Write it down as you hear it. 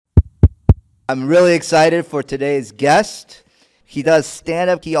I'm really excited for today's guest. He does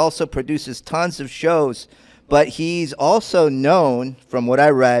stand-up. He also produces tons of shows, but he's also known, from what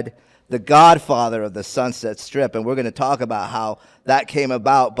I read, the Godfather of the Sunset Strip, and we're going to talk about how that came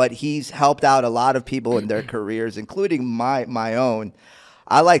about, but he's helped out a lot of people in their careers, including my own.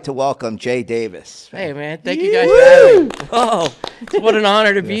 I'd like to welcome Jay Davis. Hey, man. Thank you guys for having me. Oh, what an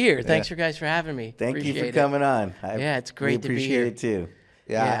honor to be here. Thanks you guys for having me. Thank you for coming on. Yeah, it's great to be here. We appreciate it, too.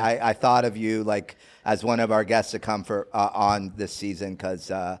 Yeah. I thought of you like as one of our guests to come for on this season because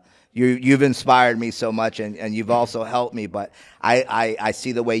you've inspired me so much and you've also helped me. But I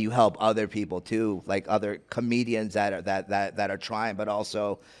see the way you help other people too, like other comedians that are trying, but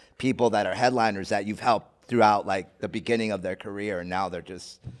also people that are headliners that you've helped throughout like the beginning of their career, and now they're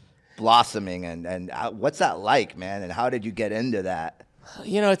just blossoming. And what's that like, man? And how did you get into that?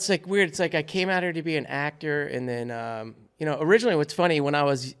 You know, it's like weird. It's like I came out here to be an actor, and then you know, originally what's funny, when I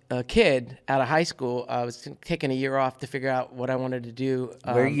was a kid out of high school, I was taking a year off to figure out what I wanted to do.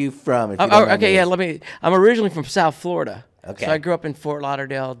 Where are you from? Okay, yeah, I'm originally from South Florida. Okay. So I grew up in Fort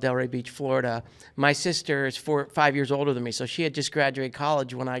Lauderdale, Delray Beach, Florida. My sister is 5 years older than me, so she had just graduated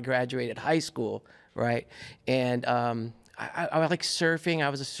college when I graduated high school, right? And I like surfing. I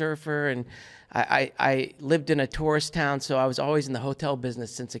was a surfer, and I lived in a tourist town, so I was always in the hotel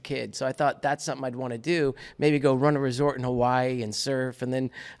business since a kid. So I thought that's something I'd want to do, maybe go run a resort in Hawaii and surf. And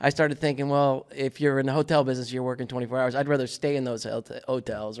then I started thinking, well, if you're in the hotel business, you're working 24 hours. I'd rather stay in those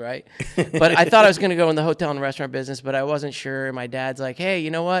hotels, right? But I thought I was going to go in the hotel and restaurant business, but I wasn't sure. And my dad's like, hey, you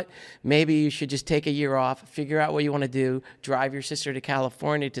know what? Maybe you should just take a year off, figure out what you want to do, drive your sister to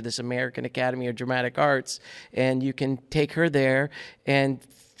California to this American Academy of Dramatic Arts, and you can take her there and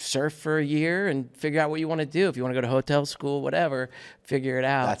surf for a year and figure out what you want to do. If you want to go to hotel school, whatever, figure it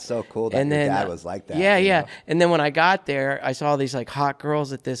out. That's so cool that your dad was like that. Yeah, yeah. Know? And then when I got there, I saw these like hot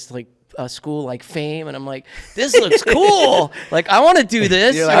girls at this like school like Fame, and I'm like, this looks cool. Like, I want to do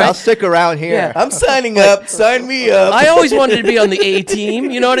this. You're like, right? I'll stick around here. Yeah. I'm signing up. Sign me up. I always wanted to be on the A team.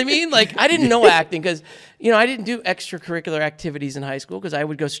 You know what I mean? Like, I didn't know acting because, you know, I didn't do extracurricular activities in high school because I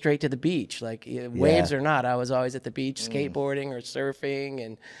would go straight to the beach. Like, waves or not, I was always at the beach skateboarding or surfing,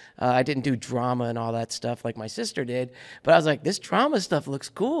 and I didn't do drama and all that stuff like my sister did. But I was like, this drama stuff looks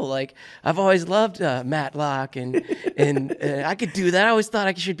cool. Like, I've always loved Matlock, and I could do that. I always thought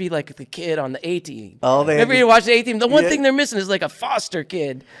I should be like the kid on the A team. Remember you watch the A team? The one thing they're missing is like a foster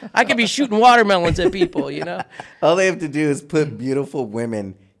kid. I could be shooting watermelons at people, you know? All they have to do is put beautiful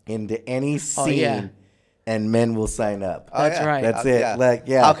women into any scene. And men will sign up. That's right. That's it. Yeah. Like,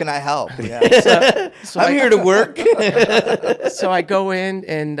 how can I help? Yeah. So I'm here to work. So I go in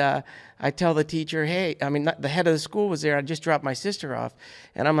and I tell the teacher, hey, I mean, the head of the school was there. I just dropped my sister off.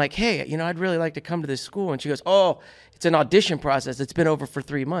 And I'm like, hey, you know, I'd really like to come to this school. And she goes, oh, it's an audition process. It's been over for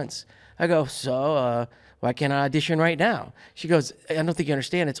 3 months. I go, so why can't I audition right now? She goes, I don't think you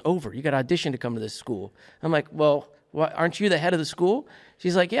understand. It's over. You got to audition to come to this school. I'm like, well, aren't you the head of the school?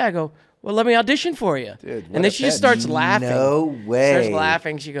 She's like, yeah. I go, well, let me audition for you. Dude, and then she just starts laughing. No way. Starts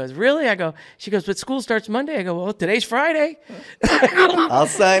laughing. She goes, really? She goes, but school starts Monday. I go, well, today's Friday. I'll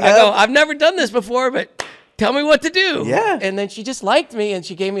sign up. I go, I've never done this before, but tell me what to do. Yeah. And then she just liked me, and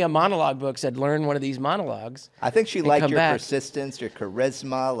she gave me a monologue book, said, learn one of these monologues. I think she liked your persistence, your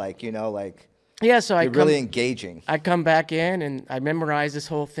charisma, like, you know, like. Yeah, so you're really engaging. I come back in, and I memorize this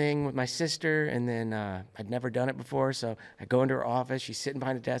whole thing with my sister, and then I'd never done it before, so I go into her office. She's sitting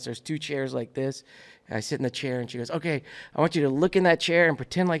behind a desk. There's 2 chairs like this. And I sit in the chair, and she goes, okay, I want you to look in that chair and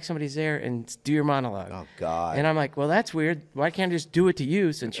pretend like somebody's there and do your monologue. Oh, God. And I'm like, well, that's weird. Why can't I just do it to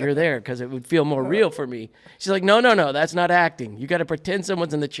you since you're there? Because it would feel more real for me. She's like, no, that's not acting. You got to pretend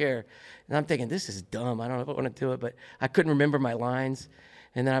someone's in the chair. And I'm thinking, this is dumb. I don't know if I want to do it, but I couldn't remember my lines.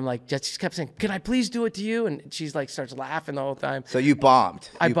 And then I'm like, just kept saying, can I please do it to you? And she's like, starts laughing the whole time. So you bombed.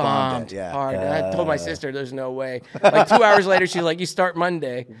 I bombed hard. And I told my sister, there's no way. Like 2 hours later, she's like, you start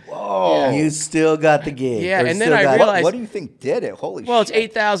Monday. Whoa. Yeah. You still got the gig. Yeah, and then I realized. What do you think did it? Holy shit. Well, it's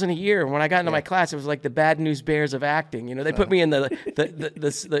 $8,000 a year. When I got into my class, it was like the Bad News Bears of acting. You know, they put me in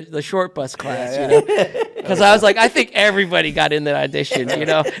the short bus class, you know. Because I was like, I think everybody got in the audition, you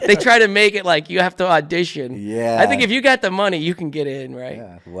know. They try to make it like you have to audition. Yeah. I think if you got the money, you can get in, right?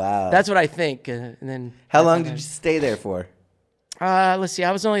 Yeah. Wow. That's what I think. And then how long did you stay there for? Let's see.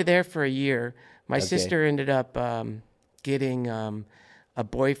 I was only there for a year. My sister ended up getting a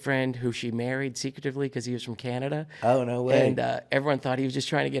boyfriend who she married secretively because he was from Canada. Oh, no way. And everyone thought he was just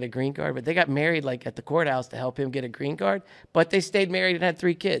trying to get a green card, but they got married like at the courthouse to help him get a green card. But they stayed married and had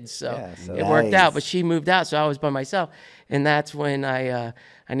 3 kids, so it worked out. But she moved out, so I was by myself, and that's when I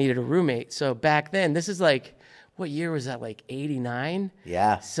needed a roommate. So back then, this is like what year was that? Like 89?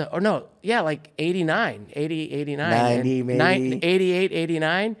 Yeah. So, or no, yeah, like 89, 80, 89. 90 maybe? 88,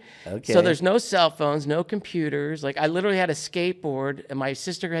 89. Okay. So there's no cell phones, no computers. Like I literally had a skateboard, and my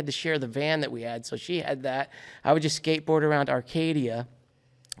sister had to share the van that we had. So she had that. I would just skateboard around Arcadia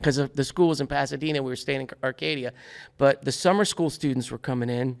because the school was in Pasadena. We were staying in Arcadia. But the summer school students were coming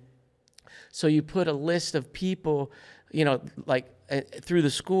in. So you put a list of people, you know, like through the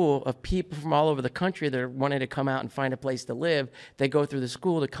school of people from all over the country that wanted to come out and find a place to live. They go through the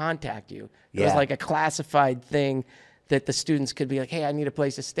school to contact you. It was like a classified thing that the students could be like, hey, I need a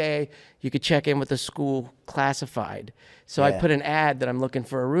place to stay. You could check in with the school classified. So I put an ad that I'm looking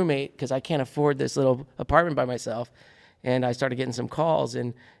for a roommate because I can't afford this little apartment by myself. And I started getting some calls.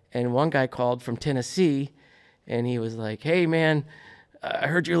 And one guy called from Tennessee, and he was like, hey, man, I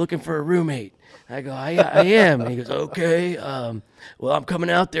heard you're looking for a roommate. I go, I am. And he goes, okay. Well, I'm coming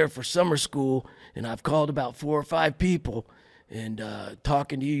out there for summer school, and I've called about 4 or 5 people. And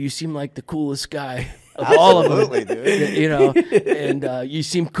talking to you, you seem like the coolest guy of all of them. Dude. You know, and you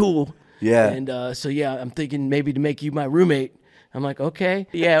seem cool. Yeah. And so, yeah, I'm thinking maybe to make you my roommate. I'm like, okay.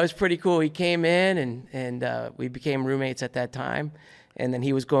 Yeah, it was pretty cool. He came in, and we became roommates at that time. And then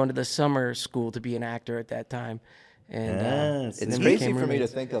he was going to the summer school to be an actor at that time. And it's crazy for me to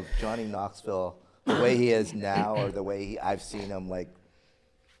think of Johnny Knoxville the way he is now, or the way I've seen him, like,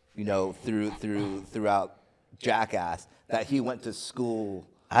 you know, throughout Jackass, that he went to school.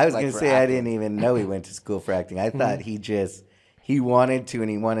 I was like, gonna say, I didn't even know he went to school for acting. I thought he wanted to, and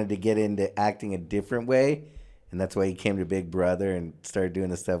he wanted to get into acting a different way, and that's why he came to Big Brother and started doing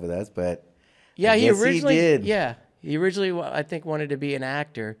the stuff with us. But yeah, he did. Yeah, he originally, I think, wanted to be an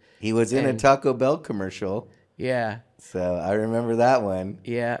actor. He was in a Taco Bell commercial. Yeah. So I remember that one.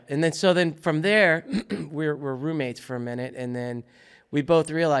 Yeah, and then from there, we're roommates for a minute, and then we both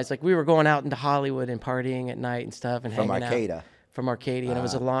realized, like, we were going out into Hollywood and partying at night and stuff, and hanging out from Arcadia, and it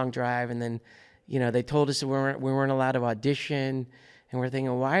was a long drive. And then, you know, they told us that we weren't allowed to audition, and we're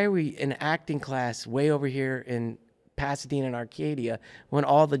thinking, why are we in acting class way over here in Pasadena and Arcadia when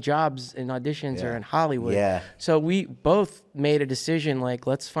all the jobs and auditions are in Hollywood? Yeah. So we both made a decision, like,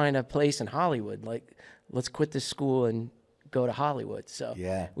 let's find a place in Hollywood, like, let's quit this school and go to Hollywood. So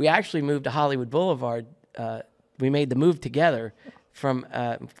we actually moved to Hollywood Boulevard. We made the move together from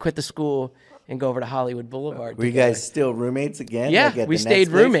quit the school and go over to Hollywood Boulevard. Were you guys still roommates again? Yeah, like we stayed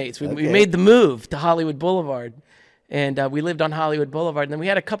roommates. We made the move to Hollywood Boulevard. And we lived on Hollywood Boulevard. And then we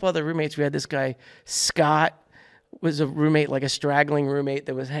had a couple other roommates. We had this guy, Scott, was a roommate, like a straggling roommate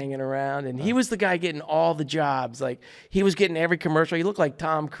that was hanging around. And he was the guy getting all the jobs. Like, he was getting every commercial. He looked like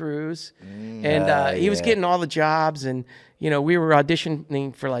Tom Cruise. And he was getting all the jobs. And, you know, we were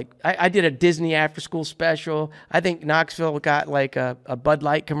auditioning for, like, I did a Disney after-school special. I think Knoxville got, like, a Bud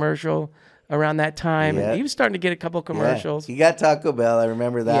Light commercial around that time. And he was starting to get a couple commercials. He got Taco Bell. I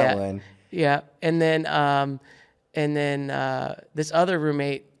remember that one. Yeah. And then this other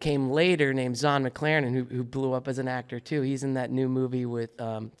roommate came later named Zahn McLaren, who blew up as an actor too. He's in that new movie with,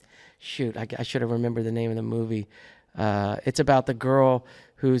 I should have remembered the name of the movie. It's about the girl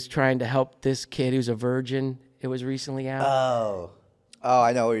who's trying to help this kid who's a virgin. It was recently out. Oh,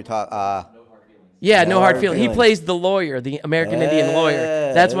 I know what you're talking. Yeah, No Hard Feelings. He plays the lawyer, the American Indian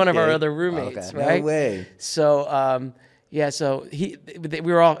lawyer. That's one of our other roommates, right? No way. So, so we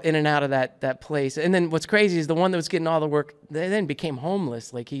were all in and out of that place. And then what's crazy is the one that was getting all the work, they then became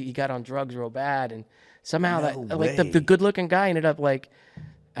homeless. Like, he got on drugs real bad, and somehow the good-looking guy ended up, like,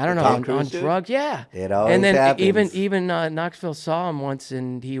 I don't know, on drugs. Yeah. It always and then happens. even Knoxville saw him once,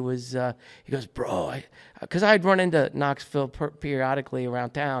 and he goes, bro, because I'd run into Knoxville periodically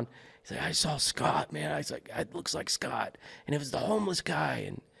around town. He's like, I saw Scott, man. I was like, it looks like Scott. And it was the homeless guy,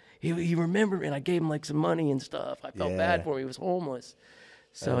 and he remembered me, and I gave him, like, some money and stuff. I felt bad for him. He was homeless.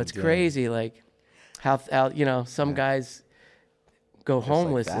 So it's crazy, like, how you know, some guys go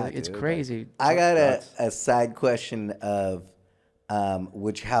homeless. Like that, it's dude. crazy. I got a side question of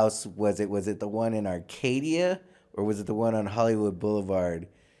which house was it? Was it the one in Arcadia, or was it the one on Hollywood Boulevard,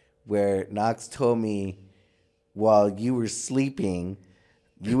 where Knox told me while you were sleeping,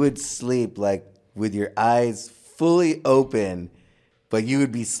 you would sleep, like, with your eyes fully open, but you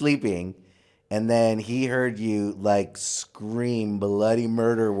would be sleeping, and then he heard you, like, scream bloody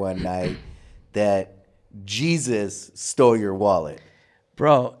murder one night that Jesus stole your wallet.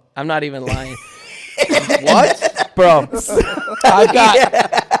 Bro, I'm not even lying. What? Bro, I've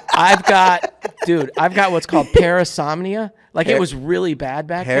got what's called parasomnia. Like, it was really bad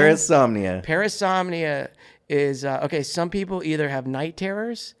back then. Parasomnia is, okay, some people either have night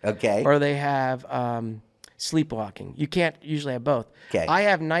terrors. Okay. Or they have sleepwalking. You can't usually have both. Okay. I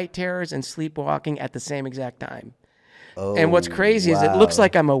have night terrors and sleepwalking at the same exact time. Oh, And what's crazy is it looks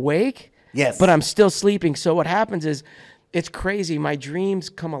like I'm awake, Yes. but I'm still sleeping. So what happens is, it's crazy. My dreams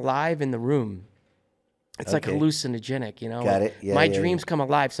come alive in the room. It's like Okay. hallucinogenic, you know? Got it. Yeah, my yeah, dreams come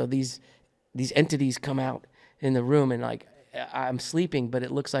alive. So these entities come out in the room, and like I'm sleeping, but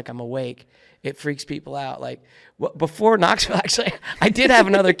it looks like I'm awake. It freaks people out. Like before Knoxville, actually, I did have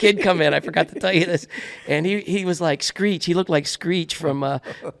another kid come in. I forgot to tell you this, and he was like Screech. He looked like Screech from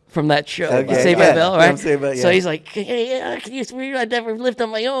that show, Okay. Saved by the Bell, right? Saved by- So yeah. he's like, hey, can you swear I never lived on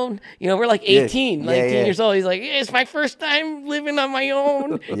my own? You know, we're like 18, 19 years old. He's like, it's my first time living on my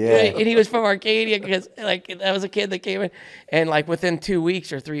own. Yeah. And he was from Arcadia because like that was a kid that came in, and like within 2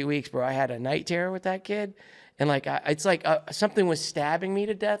 weeks or 3 weeks, bro, I had a night terror with that kid. And like, it's like something was stabbing me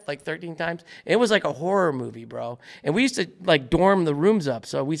to death like 13 times. It was like a horror movie, bro. And we used to like dorm the rooms up.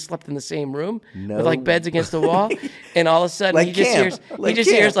 So we slept in the same room with like beds against the wall. And all of a sudden Like he just camp.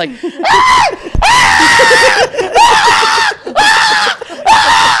 hears like,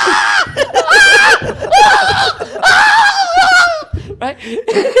 right?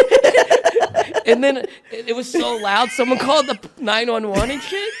 And then it was so loud, someone called the 911 and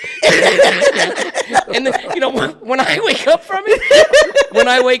shit. And then, you know, when I wake up from it,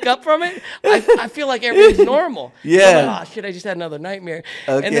 I feel like everything's normal. Yeah. I'm like, oh shit, I just had another nightmare.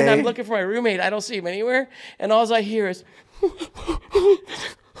 And then I'm Okay. looking for my roommate. I don't see him anywhere. And all I hear is,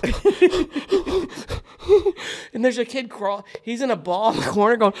 and there's a kid crawl. He's in a ball in the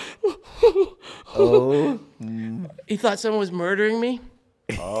corner going, Oh. he thought someone was murdering me.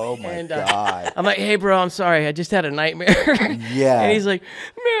 Oh my And God. I'm like, hey, bro, I'm sorry. I just had a nightmare. Yeah. And he's like,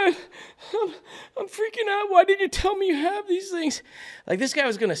 man, I'm freaking out. Why did you tell me you have these things? Like, this guy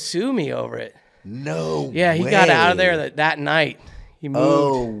was going to sue me over it. No. Yeah, he got out of there that night. He moved.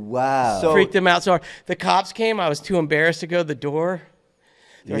 Oh, wow. So- Freaked him out so hard. The cops came. I was too embarrassed to go to the door.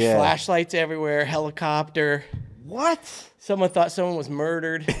 There were Yeah. flashlights everywhere, helicopter. What? Someone thought someone was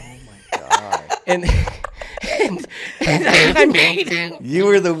murdered. Oh my God. And I made him. You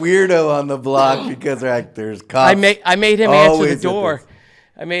were the weirdo on the block because they're like, there's cops. I made him answer always the at door. this.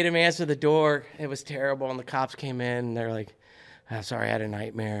 I made him answer the door. It was terrible, and the cops came in, and they're like, "I'm sorry, I had a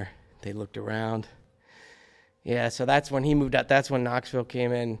nightmare." They looked around. Yeah, so that's when he moved out. That's when Knoxville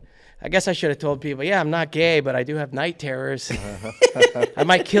came in. I guess I should have told people, yeah, I'm not gay, but I do have night terrors. I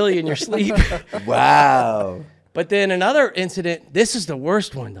might kill you in your sleep. Wow. But then another incident, this is the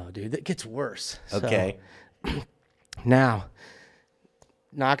worst one, though, dude. It gets worse. So, Okay. now,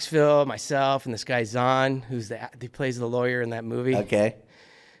 Knoxville, myself, and this guy Zahn, he plays the lawyer in that movie. Okay.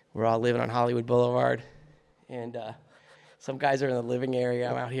 We're all living on Hollywood Boulevard. And some guys are in the living area.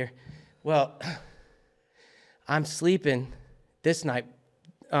 I'm out here. Well, I'm sleeping this night.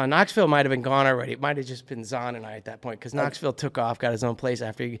 Knoxville might have been gone already. It might have just been Zahn and I at that point because Knoxville took off, got his own place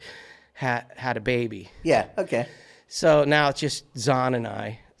after he had a baby. Yeah. Okay. So now it's just Zahn and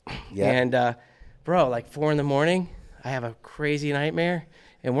I. Yeah. And, bro, like 4 a.m, I have a crazy nightmare.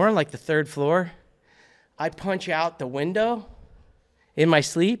 And we're on like the 3rd floor. I punch out the window in my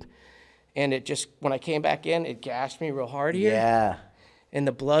sleep. And it just, when I came back in, it gashed me real hard here. Yeah. And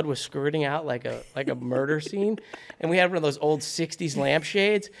the blood was squirting out like a murder scene. And we had one of those old 60s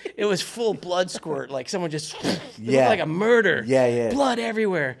lampshades. It was full blood squirt. Like someone just, it Yeah. looked like a murder. Yeah, yeah. Blood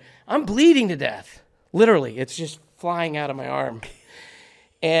everywhere. I'm bleeding to death. Literally. It's just flying out of my arm.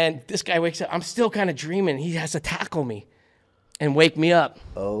 And this guy wakes up. I'm still kind of dreaming. He has to tackle me and wake me up.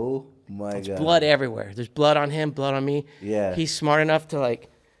 Oh my God. Blood everywhere. There's blood on him, blood on me. Yeah. He's smart enough to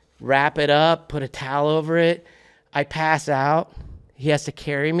like wrap it up, put a towel over it. I pass out. He has to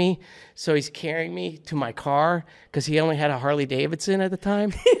carry me. So he's carrying me to my car because he only had a Harley Davidson at the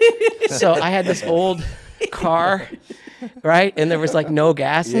time. So I had this old car, right? And there was like no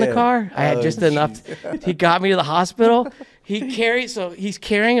gas in the Yeah. car. I had Oh, just enough. He got me to the hospital. He's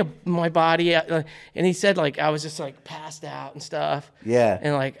carrying my body out, and he said like I was just like passed out and stuff. Yeah.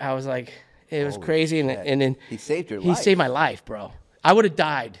 And like I was like, it was crazy. And then He saved your he life. saved my life, bro. I would have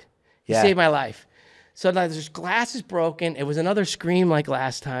died. He Yeah. saved my life. So now there's glass is broken. It was another scream like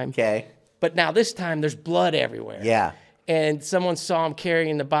last time. Okay. But now this time there's blood everywhere. Yeah. And someone saw him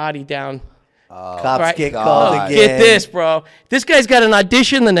carrying the body down. Cops Right. get God. called again. Get this, bro. This guy's got an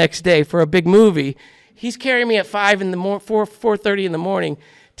audition the next day for a big movie. He's carrying me at 4:30 in the morning.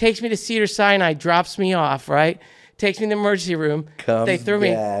 Takes me to Cedar Sinai, drops me off, right? Takes me to the emergency room. They threw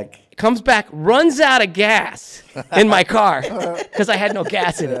me. Comes back, runs out of gas in my car because I had no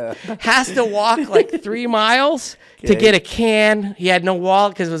gas in it. Has to walk like 3 miles to get a can. He had no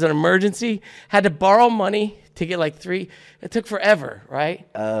wallet because it was an emergency. Had to borrow money to get like 3. It took forever, right?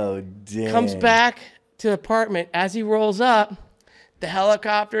 Oh, damn. Comes back to the apartment. As he rolls up, the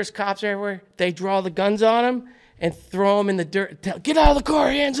helicopters, cops everywhere, they draw the guns on him and throw him in the dirt. Get out of the car,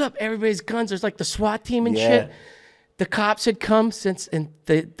 hands up. Everybody's guns. There's like the SWAT team and shit. The cops had come and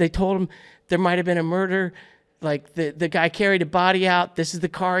they told him there might have been a murder. Like the guy carried a body out. This is the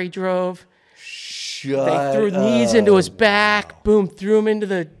car he drove. They threw knees into his back. Boom, threw him into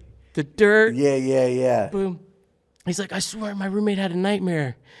the dirt. Yeah. Boom. He's like, I swear my roommate had a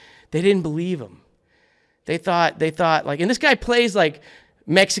nightmare. They didn't believe him. They thought like, and this guy plays like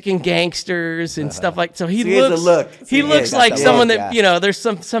Mexican gangsters and stuff like. So he looks like someone that there's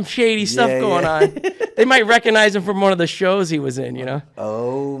some shady stuff going on. They might recognize him from one of the shows he was in.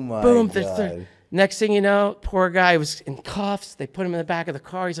 Oh my God. Next thing you know, poor guy was in cuffs. They put him in the back of the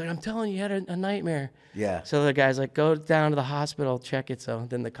car. He's like, I'm telling you, he had a nightmare. Yeah. So the guy's like, go down to the hospital, check it. So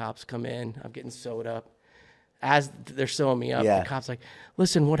then the cops come in. I'm getting sewed up. As they're sewing me up, the cop's like,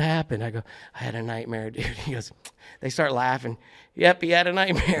 listen, what happened? I go, I had a nightmare, dude. He goes, they start laughing. Yep, he had a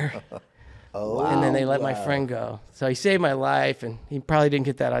nightmare. And then they let my friend go. So he saved my life, and he probably didn't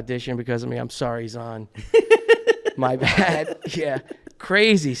get that audition because of me. I'm sorry he's on. My bad. Yeah,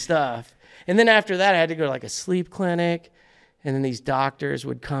 crazy stuff. And then after that, I had to go to like a sleep clinic, and then these doctors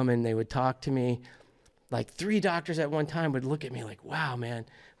would come and they would talk to me. Like 3 doctors at one time would look at me like, wow, man,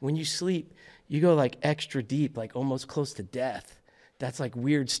 when you sleep, you go like extra deep, like almost close to death. That's like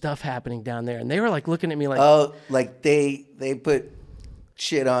weird stuff happening down there. And they were like looking at me like, oh, like they put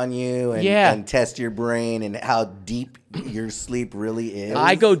shit on you and test your brain and how deep your sleep really is.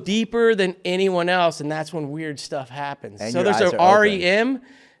 I go deeper than anyone else, and that's when weird stuff happens. And so there's a REM.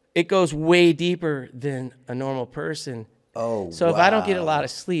 It goes way deeper than a normal person. Oh, so if I don't get a lot of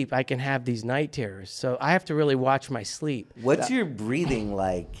sleep, I can have these night terrors. So I have to really watch my sleep. What's your breathing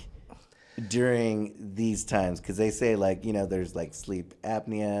like during these times? Because they say like, there's like sleep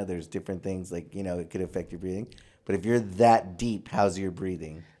apnea. There's different things like, it could affect your breathing. But if you're that deep, how's your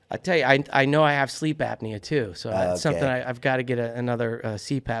breathing? I tell you, I know I have sleep apnea too. So it's something I've got to get another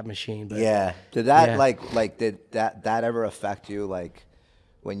CPAP machine. But Did that did that ever affect you? Like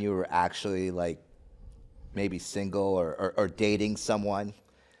when you were actually like maybe single or dating someone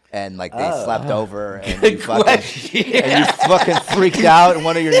and like they slept over and you fucking freaked out in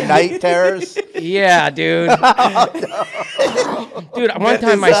one of your night terrors? Yeah, dude. Dude, one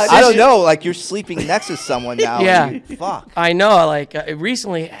time my sister, I don't know, like you're sleeping next to someone now. Yeah. Fuck. I know, like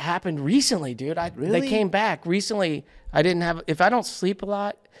it happened recently, dude. Really? They came back recently. If I don't sleep a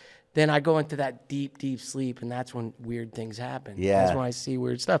lot, then I go into that deep, deep sleep, and that's when weird things happen. Yeah. That's when I see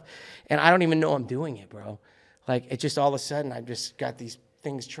weird stuff. And I don't even know I'm doing it, bro. Like, it just all of a sudden, I've just got these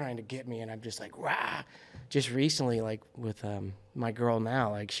things trying to get me, and I'm just like, rah. Just recently, like, with my girl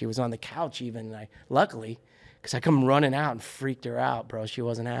now, like, she was on the couch even, and luckily, because I come running out and freaked her out, bro. She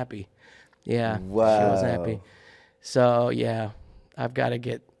wasn't happy. Yeah. Wow. She wasn't happy. So, yeah, I've got to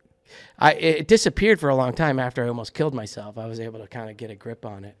get... It disappeared for a long time after I almost killed myself. I was able to kind of get a grip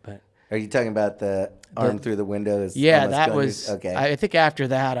on it, but... Are you talking about the arm through the windows? Yeah, that was... Okay. I think after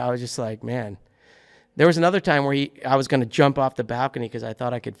that, I was just like, man... There was another time where I was going to jump off the balcony because I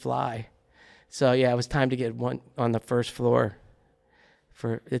thought I could fly. So, yeah, it was time to get one on the first floor.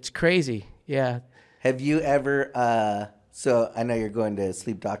 It's crazy, yeah. Have you ever... so, I know you're going to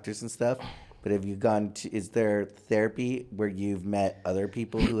sleep doctors and stuff... But have you gone to, is there therapy where you've met other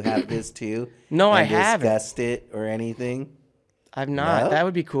people who have this too? No, I haven't. Discussed it or anything? I've not. No? That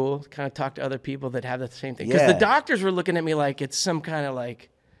would be cool. Kind of talk to other people that have the same thing. Because the doctors were looking at me like it's some kind of like...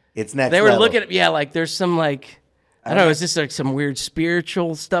 It's next They were level. looking at like there's some like... I don't know, is this like some weird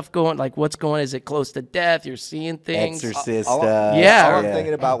spiritual stuff going? Like what's going... Is it close to death? You're seeing things? Exorcist All I'm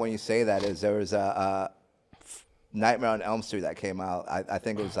thinking about when you say that is there was a Nightmare on Elm Street that came out. I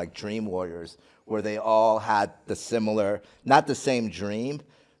think it was like Dream Warriors, where they all had the similar, not the same dream,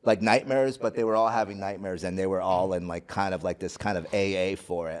 like nightmares, but they were all having nightmares, and they were all in like kind of like this kind of AA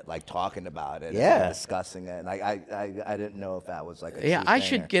for it, like talking about it, and discussing it. And I didn't know if that was like a I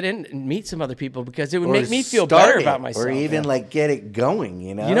should get in and meet some other people because it would make me feel start better it, about myself. or even like get it going.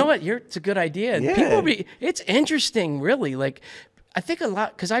 You know. You know what? It's a good idea. Yeah. It's interesting, really. Like. I think a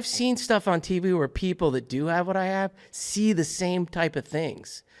lot, because I've seen stuff on TV where people that do have what I have see the same type of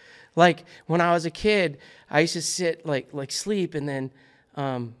things. Like when I was a kid, I used to sit like sleep, and then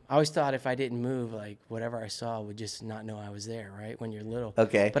I always thought if I didn't move, like whatever I saw would just not know I was there, right? When you're little.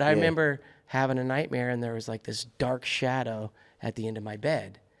 Okay. But I remember having a nightmare, and there was like this dark shadow at the end of my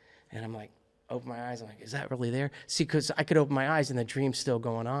bed. And I'm like, open my eyes. I'm like, is that really there? See, because I could open my eyes and the dream's still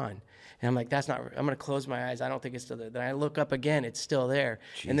going on. And I'm like, that's not, I'm going to close my eyes. I don't think it's still there. Then I look up again, it's still there.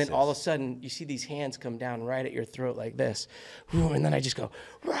 Jesus. And then all of a sudden, you see these hands come down right at your throat like this. And then I just go,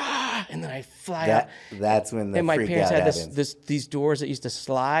 rah! And then I fly out. That's when the And my freak parents out had happens. these doors that used to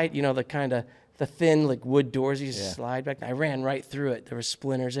slide, you know, the thin, like, wood doors that used to slide back. I ran right through it. There were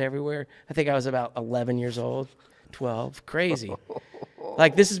splinters everywhere. I think I was about 11 years old, 12. Crazy.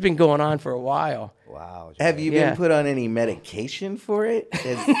 Like, this has been going on for a while. Wow. Have you been put on any medication for it?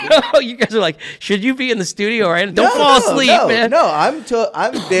 Oh, you guys are like, should you be in the studio right? Don't fall asleep, man. No,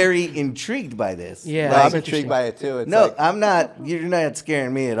 I'm very intrigued by this. Yeah, Well, I'm intrigued by it too. It's No, like, I'm not. You're not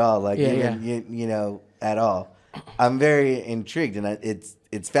scaring me at all. Like, you know, at all. I'm very intrigued, and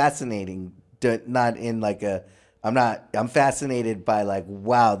it's fascinating. Not in like a. I'm fascinated by like,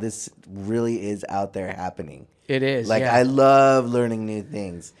 wow, this really is out there happening. It is. Like, yeah. I love learning new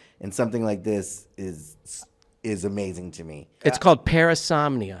things, and something like this is amazing to me. It's called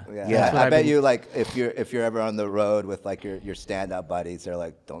parasomnia. Yeah. I bet you like if you're ever on the road with like your stand-up buddies, they're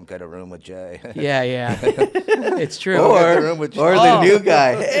like, don't get a room with Jay. Yeah. It's true. Or the new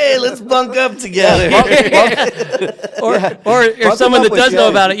guy. Hey, let's bunk up together. Or someone that does know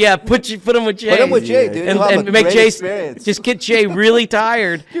about it. Yeah, put them with Jay. Put him with Jay, dude. You'll have And a make great Jay experience. just get Jay really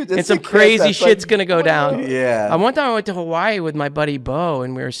tired, Dude, and some that's crazy sick, shit's gonna go down. Yeah. One time I went to Hawaii with my buddy Bo,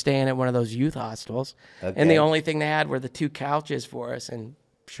 and we were staying at one of those youth hostels, and the only thing they had were the 2 couches for us, and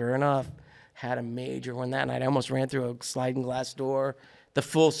sure enough, had a major one that night. I almost ran through a sliding glass door, the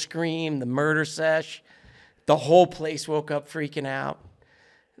full scream, the murder sesh. The whole place woke up freaking out.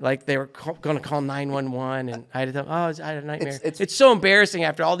 Like they were going to call 911, and I had a nightmare. It's so embarrassing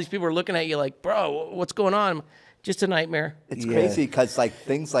after all these people are looking at you like, bro, what's going on? Just a nightmare. It's crazy because like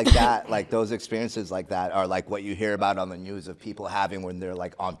things like that, like those experiences like that are like what you hear about on the news of people having when they're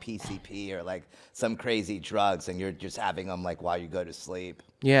like on PCP or like some crazy drugs, and you're just having them like while you go to sleep.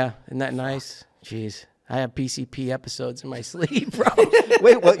 Yeah, isn't that nice? Jeez, I have PCP episodes in my sleep, bro.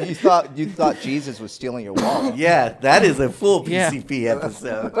 Wait, what you thought Jesus was stealing your wallet? Yeah, that is a full PCP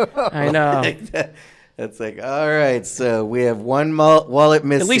episode. I know. That's like, all right, so we have one wallet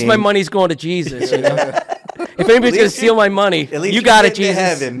missing. At least my money's going to Jesus, you know? If anybody's going to steal my money, at least you got it, Jesus. To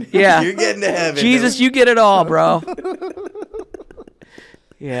heaven. Yeah. You're getting to heaven. Jesus, you get it all, bro.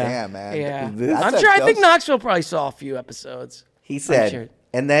 Yeah. Damn, man. Yeah. I'm sure. I think Knoxville probably saw a few episodes. He said, sure.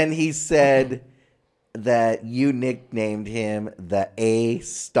 And then he said that you nicknamed him the A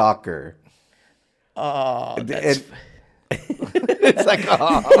Stalker. Oh, that's... It's like,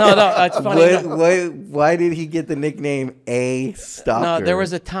 oh. No, that's funny. Why did he get the nickname A Stalker? No, there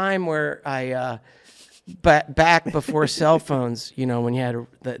was a time where I, back before cell phones, you know, when you had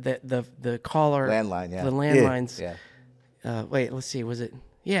the caller Landline, yeah. the landlines. Yeah. Wait, let's see, was it?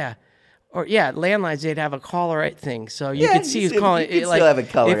 Yeah. Or landlines, they'd have a caller thing, so you could see who's calling. You still have a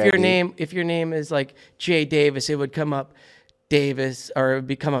caller ID. If your name is like Jay Davis, it would come up Davis, or it would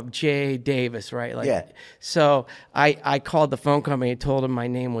become up Jay Davis, right? Like, yeah. So I called the phone company and told them my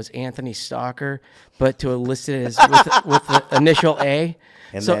name was Anthony Stalker, but to enlist it as with the initial A.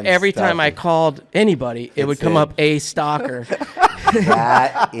 And so every time I called anybody, it would come up A Stalker.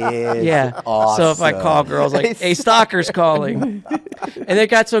 That is awesome. So if I call girls, like, A Stalker's calling. And it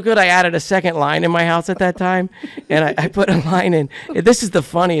got so good, I added a second line in my house at that time. And I put a line in. This is the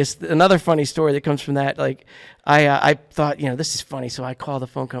funniest, another funny story that comes from that. Like, I thought, this is funny. So I call the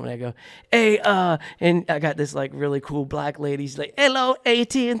phone company. I go, hey, and I got this like really cool black lady. She's like, hello,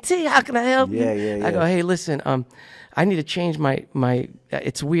 AT&T, how can I help you? Yeah. I go, hey, listen, I need to change my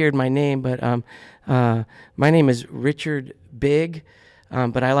it's weird, my name, but my name is Richard Big,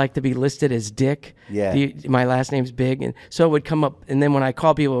 but I like to be listed as Dick. Yeah. My last name's Big, and so it would come up, and then when I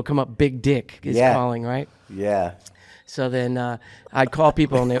call people, it would come up Big Dick is calling, right? Yeah. So then I'd call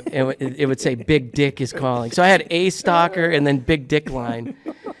people, and it would say Big Dick is calling. So I had A Stalker and then Big Dick line.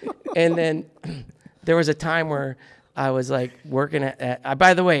 And then there was a time where I was like working at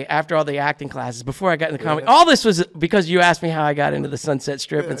by the way, after all the acting classes, before I got into comedy, all this was because you asked me how I got into the Sunset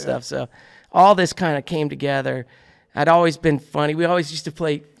Strip and stuff. So all this kind of came together. I'd always been funny. We always used to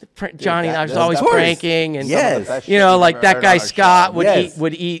play Johnny. I was always pranking, and like that guy Scott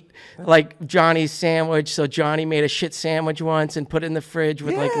would eat like Johnny's sandwich. So Johnny made a shit sandwich once and put it in the fridge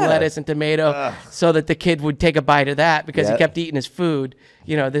with like lettuce and tomato, so that the kid would take a bite of that because he kept eating his food.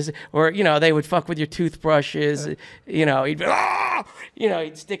 They would fuck with your toothbrushes. He'd be,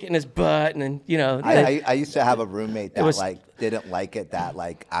 he'd stick it in his butt, and then I used to have a roommate that didn't like it, that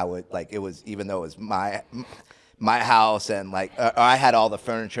like I would like it was, even though it was my house, and like or I had all the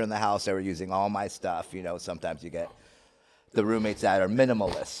furniture in the house, they were using all my stuff. Sometimes you get the roommates that are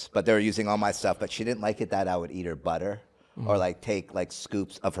minimalists, but they were using all my stuff. But she didn't like it that I would eat her butter or like take like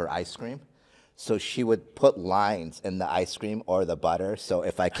scoops of her ice cream. So she would put lines in the ice cream or the butter. So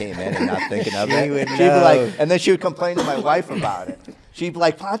if I came in and not thinking of it, she'd be like, and then she would complain to my wife about it. She'd be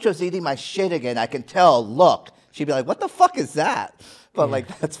like, Pancho's eating my shit again. I can tell. Look. She'd be like, what the fuck is that? But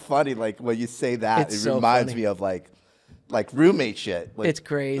like, that's funny. Like when you say that, it reminds me of like roommate shit. Like, it's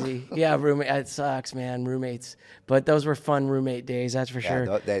crazy. Yeah, roommate. It sucks, man. Roommates. But those were fun roommate days. That's for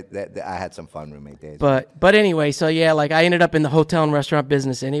sure. I had some fun roommate days. But anyway, so yeah, like I ended up in the hotel and restaurant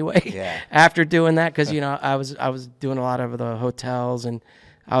business anyway. Yeah. After doing that, because I was doing a lot of the hotels, and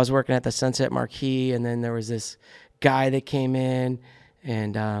I was working at the Sunset Marquis, and then there was this guy that came in,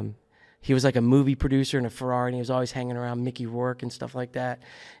 and he was like a movie producer in a Ferrari, and he was always hanging around Mickey Rourke and stuff like that.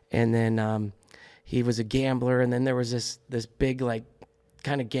 And then he was a gambler, and then there was this big like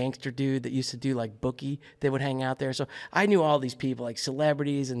kind of gangster dude that used to do like bookie that would hang out there. So I knew all these people, like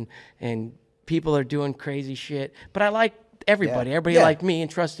celebrities and people are doing crazy shit. But I liked everybody. Yeah. Everybody liked me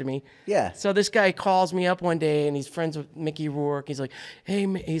and trusted me. Yeah. So this guy calls me up one day, and he's friends with Mickey Rourke. He's like, hey,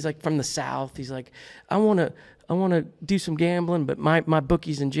 he's like from the South. He's like, I want to do some gambling, but my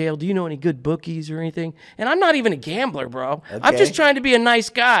bookie's in jail. Do you know any good bookies or anything? And I'm not even a gambler, bro. Okay. I'm just trying to be a nice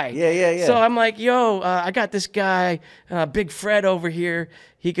guy. Yeah. So I'm like, yo, I got this guy, Big Fred over here.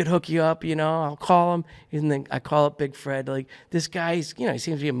 He could hook you up, I'll call him. And then I call up Big Fred. Like, this guy's, he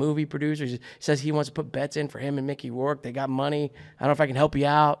seems to be a movie producer. He says he wants to put bets in for him and Mickey Rourke. They got money. I don't know if I can help you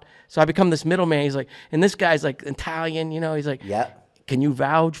out. So I become this middleman. He's like, and this guy's like Italian, he's like, Yeah. Can you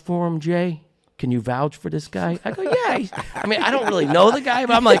vouch for him, Jay? Can you vouch for this guy? I go, yeah. I don't really know the guy,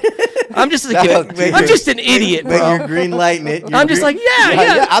 but I'm like, I'm just an idiot, bro. But you're green lighting it. I'm just like,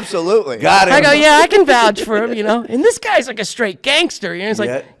 yeah. absolutely. Got it. I go, yeah, I can vouch for him, And this guy's like a straight gangster, He's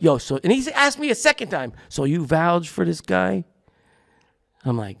like, yo, and he's asked me a second time, so you vouch for this guy?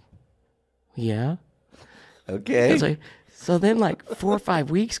 I'm like, yeah. Okay. He's like, so then like 4 or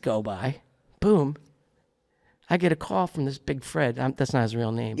 5 weeks go by, boom. I get a call from this Big Fred. That's not his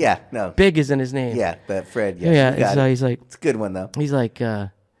real name. Yeah, no. Big isn't his name. Yeah, but Fred, Yeah, so he's like... It's a good one, though. He's like,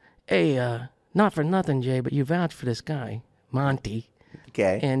 hey, not for nothing, Jay, but you vouch for this guy, Monty.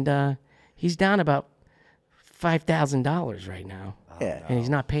 Okay. And he's down about $5,000 right now. Yeah. And he's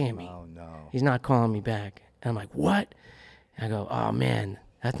not paying me. Oh, no. He's not calling me back. And I'm like, what? And I go, oh, man,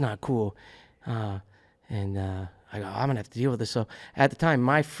 that's not cool. I go, I'm going to have to deal with this. So at the time,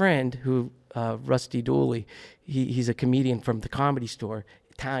 my friend who... Rusty Dooley, he's a comedian from the Comedy Store,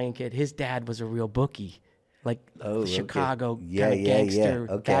 Italian kid. His dad was a real bookie, like Chicago kind of gangster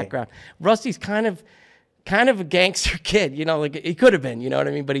background. Rusty's kind of a gangster kid, like he could have been, you know what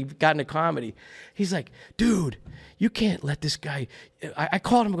I mean? But he got into comedy. He's like, dude, you can't let this guy. I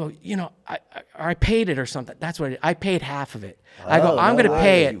called him and go, I paid it or something. That's what I paid half of it. I go, I'm going to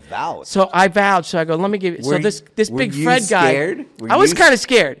pay it. So I vouched. So I go, let me give you. So this Big Fred guy. I was kind of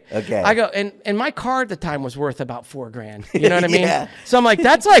scared. Okay. I go, and my car at the time was worth about $4,000. You know what I mean? So I'm like,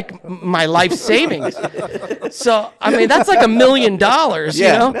 that's like my life savings. So, that's like $1 million,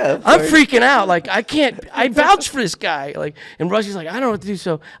 No, I'm freaking out. Like, I vouched for this guy. Like, and Rusty's like, I don't know what to do.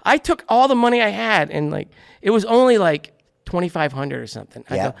 So I took all the money I had, and like, it was only like $2,500 or something.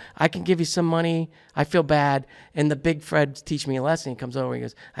 I go, I can give you some money. I feel bad. And the Big Fred teach me a lesson. He comes over. He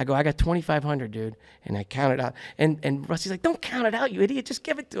goes, I got $2,500, dude. And I count it out. And Rusty's like, don't count it out, you idiot. Just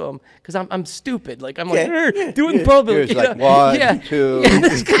give it to him. Because I'm stupid. Like, I'm do it in public. Here's like 1, 2. Yeah,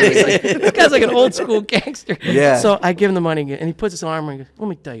 this guy's like an old school gangster. Yeah. So I give him the money, and he puts his arm around me and goes, let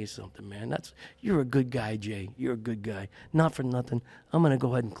me tell you something, man. You're a good guy, Jay. You're a good guy. Not for nothing. I'm going to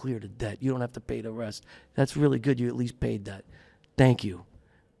go ahead and clear the debt. You don't have to pay the rest. That's really good. You at least paid that. Thank you.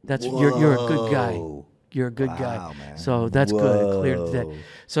 You're a good guy. You're a good guy. Man. So that's good. Cleared the debt.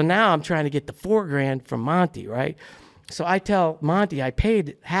 So now I'm trying to get the $4,000 from Monty, right? So I tell Monty I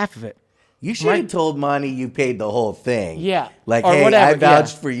paid half of it. You should have told Monty you paid the whole thing. Yeah. Like, Or hey, whatever, I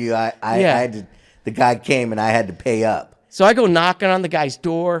vouched for you. I had to, the guy came and I had to pay up. So I go knocking on the guy's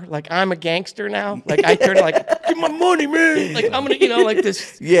door, like I'm a gangster now. Like I turn like, give my money, man. Like I'm gonna, like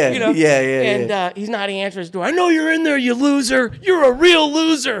this. Yeah. And he's not answering his door. I know you're in there, you loser. You're a real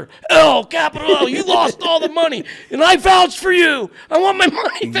loser. Capital L. You lost all the money, and I vouched for you. I want my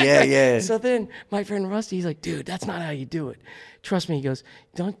money back. Yeah. So then my friend Rusty, he's like, dude, that's not how you do it. Trust me. He goes,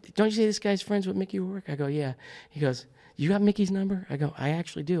 don't you say this guy's friends with Mickey Rourke? I go, yeah. He goes, you got Mickey's number? I go, I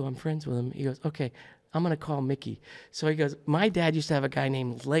actually do. I'm friends with him. He goes, okay. I'm going to call Mickey. So he goes, my dad used to have a guy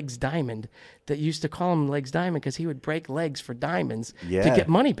named Legs Diamond that used to call him Legs Diamond because he would break legs for diamonds to get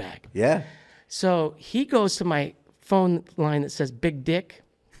money back. Yeah. So he goes to my phone line that says Big Dick,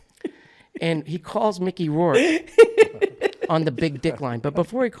 and he calls Mickey Rourke on the big dick line. But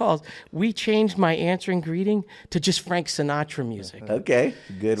before he calls, we changed my answering greeting to just Frank Sinatra music. Okay,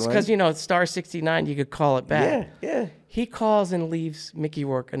 good one. Because, you know, it's star 69, you could call it back. Yeah. He calls and leaves Mickey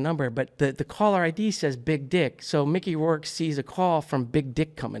Rourke a number, but the caller ID says Big Dick. So Mickey Rourke sees a call from Big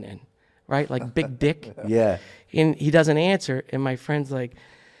Dick coming in, right? Like Big Dick. Yeah. And he doesn't answer. And my friend's like,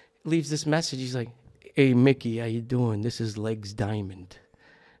 leaves this message. He's like, hey, Mickey, how you doing? This is Legs Diamond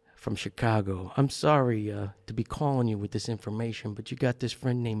from Chicago. I'm sorry to be calling you with this information, but you got this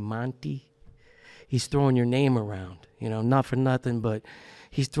friend named Monty. He's throwing your name around, you know, not for nothing, but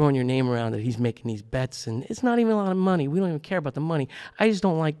he's throwing your name around that he's making these bets, and it's not even a lot of money. We don't even care about the money. I just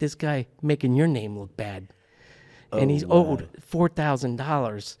don't like this guy making your name look bad. And he's owed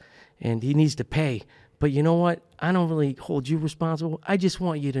 $4,000, and he needs to pay. But you know what? I don't really hold you responsible. I just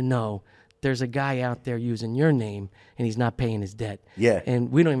want you to know there's a guy out there using your name, and he's not paying his debt. Yeah.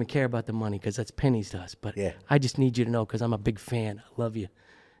 And we don't even care about the money because that's pennies to us. But Yeah. I just need you to know because I'm a big fan. I love you.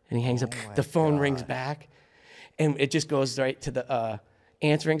 And he hangs up. The phone rings back, and it just goes right to the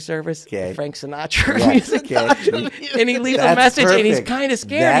answering service. Okay. Frank Sinatra Yeah, music. okay. And he leaves a That's message, and he's perfect. kind of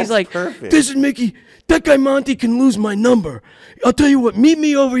scared. That's He's like, perfect. This is Mickey. That guy Monty can lose my number. I'll tell you what, meet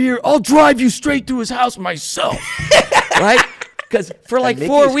me over here. I'll drive you straight to his house myself. right? Because for like Mickey's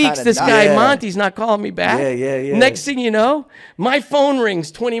 4 weeks, kinda this nuts. guy Yeah. Monty's not calling me back. Yeah. Next thing you know, my phone rings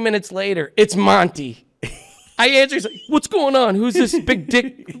 20 minutes later. It's Monty. I answer, he's like, what's going on? Who's this big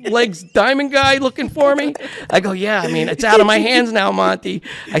dick legs diamond guy looking for me? I go, yeah, I mean, it's out of my hands now, Monty.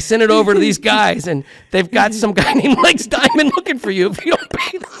 I sent it over to these guys, and they've got some guy named Legs Diamond looking for you if you don't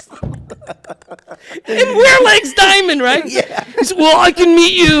pay this. And we're Legs Diamond, right? Yeah. He said, well, I can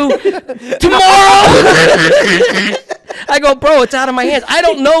meet you tomorrow. I go, bro, it's out of my hands. I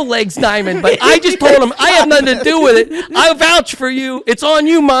don't know Legs Diamond, but I just told him I have nothing to do with it. I vouch for you. It's on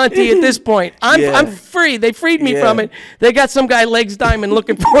you, Monty, at this point. I'm free. They freed me from it. They got some guy, Legs Diamond,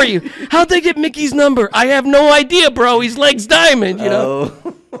 looking for you. How'd they get Mickey's number? I have no idea, bro. He's Legs Diamond, you know?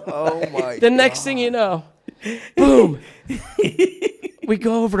 Oh my! The next thing you know, boom. We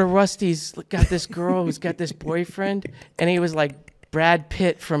go over to Rusty's, got this girl who's got this boyfriend, and he was like Brad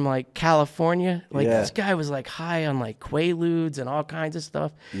Pitt from like California. Like Yeah. this guy was like high on like Quaaludes and all kinds of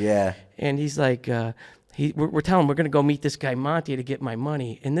stuff. Yeah. And he's like, we're telling him we're gonna go meet this guy Monty to get my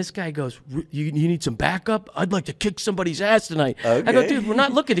money. And this guy goes, you need some backup? I'd like to kick somebody's ass tonight. I go, Okay. dude, we're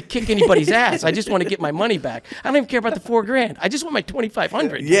not looking to kick anybody's ass. I just want to get my money back. I don't even care about the $4,000. I just want my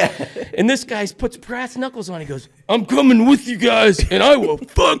 $2,500. Yeah. And this guy puts brass knuckles on. He goes, I'm coming with you guys, and I will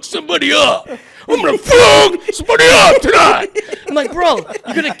fuck somebody up. I'm going to fuck somebody up tonight. I'm like, bro,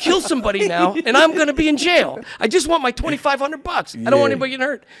 you're going to kill somebody now, and I'm going to be in jail. I just want my $2,500. I don't want anybody getting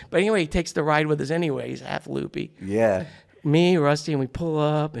hurt. But anyway, he takes the ride with us anyway. He's half loopy. Yeah. Me, Rusty, and we pull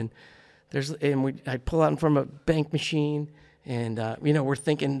up, and I pull out in front of a bank machine, and we're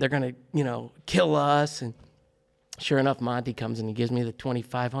thinking they're going to, kill us, and sure enough, Monty comes and he gives me the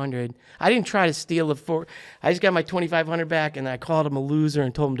 $2,500. I didn't try to steal I just got my $2,500 back, and I called him a loser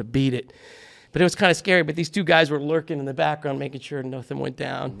and told him to beat it. But it was kind of scary. But these two guys were lurking in the background, making sure nothing went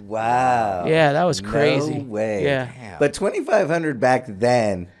down. Wow. Yeah, that was crazy. No way. Yeah, But $2,500 back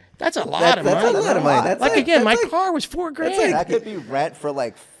then. that's a lot of money. That's a lot of money. That's Like again, my that's car was $4,000. That could be rent for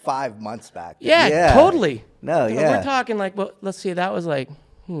like 5 months back. Yeah, Yeah. totally. No, yeah. We're talking like, well, let's see, that was like,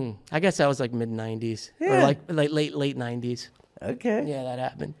 I guess that was like mid-90s or Yeah. like late 90s. Okay. Yeah, that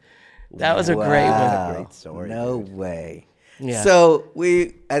happened. That was a great one. Wow. Great story. No way. Yeah. So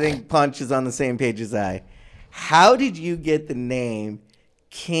I think Punch is on the same page as I. How did you get the name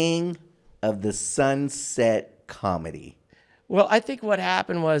King of the Sunset Comedy? Well, I think what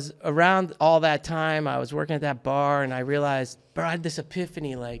happened was around all that time, I was working at that bar, and I realized, bro, I had this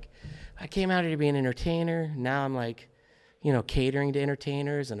epiphany. Like, I came out here to be an entertainer. Now I'm like, catering to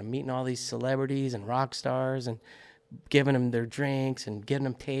entertainers, and I'm meeting all these celebrities and rock stars and giving them their drinks and giving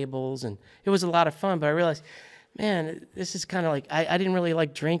them tables. And it was a lot of fun, but I realized, man, this is kind of like, I didn't really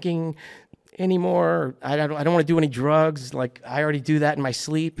like drinking anymore. I don't want to do any drugs. Like, I already do that in my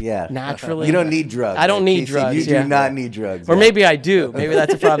sleep. Yeah. Naturally. You don't need drugs. I don't need You drugs. do not need drugs. Or maybe I do. Maybe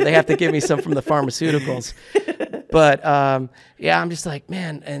that's a problem. They have to give me some from the pharmaceuticals. But I'm just like,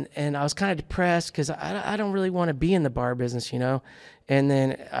 man, and I was kind of depressed because I don't really want to be in the bar business, And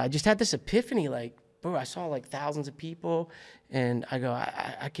then I just had this epiphany, like, bro, I saw like thousands of people, and I go,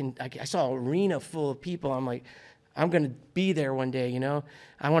 I saw an arena full of people. I'm like, I'm gonna be there one day,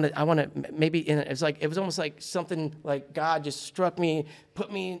 I want to maybe. And it was almost like something like God just struck me,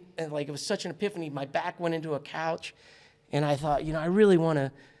 put me, and like it was such an epiphany. My back went into a couch, and I thought, I really want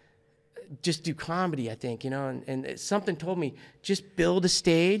to just do comedy, I think, and something told me, just build a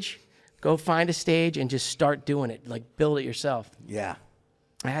stage, Go find a stage and just start doing it. Like, build it yourself. Yeah.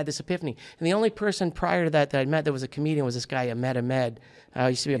 I had this epiphany. And the only person prior to that I met that was a comedian was this guy, Ahmed. I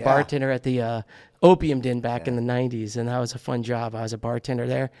used to be a bartender at the Opium Den back in the 90s, and that was a fun job. I was a bartender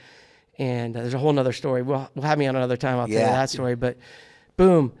there. And there's a whole nother story. We'll have me on another time. I'll tell you that story. But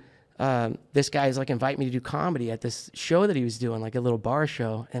boom, this guy's like invite me to do comedy at this show that he was doing, like a little bar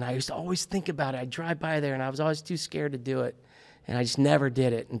show. And I used to always think about it. I'd drive by there, and I was always too scared to do it. And I just never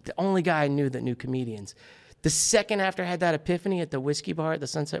did it. And the only guy I knew that knew comedians. The second after I had that epiphany at the whiskey bar at the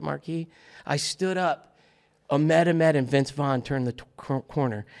Sunset Marquee, I stood up. Ahmed and Vince Vaughn turned the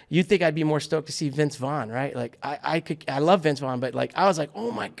corner. You'd think I'd be more stoked to see Vince Vaughn, right? Like, I love Vince Vaughn, but like, I was like, oh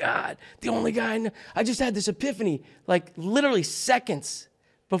my God, the only guy I know. I just had this epiphany, like literally seconds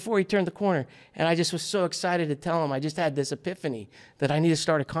before he turned the corner. And I just was so excited to tell him I just had this epiphany that I need to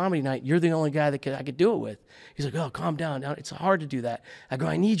start a comedy night. You're the only guy that I could do it with. He's like, oh, calm down. It's hard to do that. I go,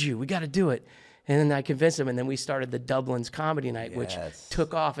 I need you. We got to do it. And then I convinced him, and then we started the Dublin's Comedy Night, which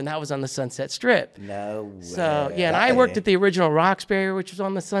took off, and that was on the Sunset Strip. No way. So, yeah, and I worked at the original Roxbury, which was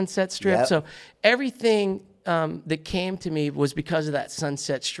on the Sunset Strip. Yep. So everything that came to me was because of that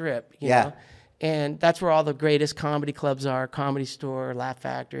Sunset Strip, you know? And that's where all the greatest comedy clubs are, Comedy Store, Laugh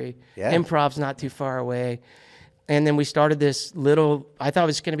Factory. Improv's not too far away. And then we started this little, I thought it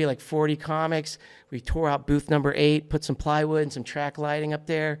was going to be like 40 comics. We tore out booth number 8, put some plywood and some track lighting up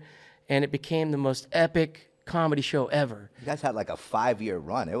there. And it became the most epic comedy show ever. You guys had like a 5-year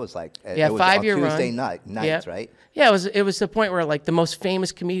run. It was like it was 5-year run. Tuesday nights, right? Yeah, it was the point where like the most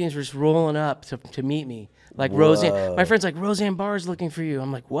famous comedians were just rolling up to meet me. Like Roseanne, my friend's like, Roseanne Barr's looking for you.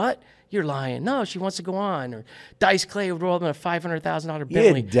 I'm like, what? You're lying. No, she wants to go on. Or Dice Clay would roll up in a $500,000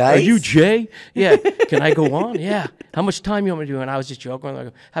 Bentley. Dice? Are you Jay? Yeah. Can I go on? Yeah. How much time you want me to do? And I was just joking.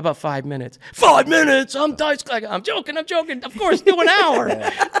 Like, how about 5 minutes? 5 minutes? I'm Dice Clay. I'm joking. Of course, do an hour.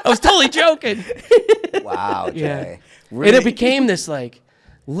 I was totally joking. Wow, Jay. Yeah. Really? And it became this like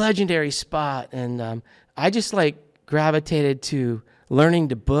legendary spot. And I just like gravitated to learning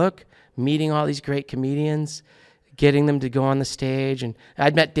to book, meeting all these great comedians, getting them to go on the stage. And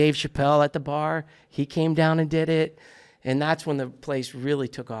I'd met Dave Chapelle at the bar. He came down and did it. And that's when the place really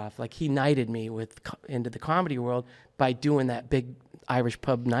took off. Like, he knighted me into the comedy world by doing that big Irish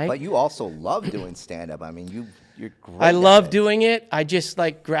pub night. But you also love doing stand-up. I mean, you're great. I love doing it. I just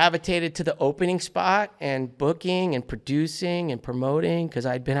like gravitated to the opening spot and booking and producing and promoting because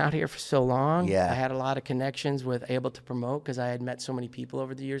I'd been out here for so long. Yeah. I had a lot of connections with able to promote because I had met so many people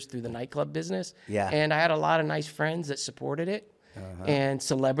over the years through the nightclub business. Yeah. And I had a lot of nice friends that supported it. And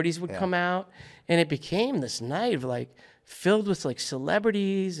celebrities would come out. And it became this night of like filled with like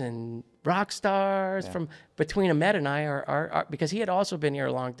celebrities and rock stars from between Ahmed and I are because he had also been here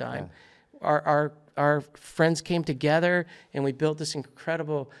a long time. Our friends came together and we built this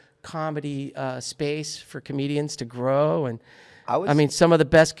incredible comedy space for comedians to grow. And I mean, some of the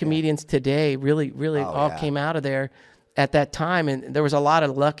best comedians today really came out of there at that time. And there was a lot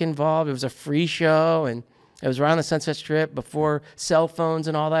of luck involved. It was a free show, and it was around the Sunset Strip before cell phones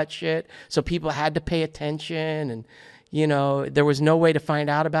and all that shit. So people had to pay attention, and you know, there was no way to find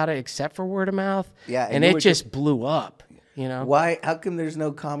out about it except for word of mouth. Yeah, and it just blew up. You know why? How come there's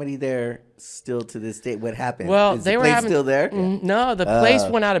no comedy there still to this day? What happened? Well, is they the were place still there. No, the place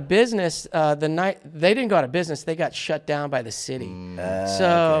went out of business the night they didn't go out of business. They got shut down by the city.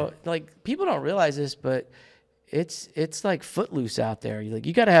 So like people don't realize this, but it's like Footloose out there.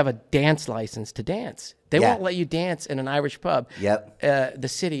 You got to have a dance license to dance. They won't let you dance in an Irish pub. The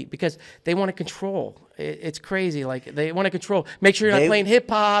city, because they want to control. It's crazy. Like they want to control. Make sure you're not playing hip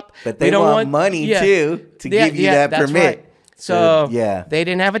hop. But they don't want money too to give you that permit. Right. So they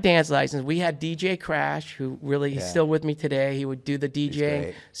didn't have a dance license. We had DJ Crash, who really he's still with me today. He would do the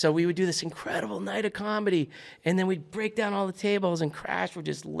DJing. So we would do this incredible night of comedy, and then we'd break down all the tables, and Crash would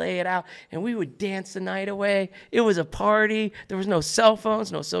just lay it out, and we would dance the night away. It was a party. There was no cell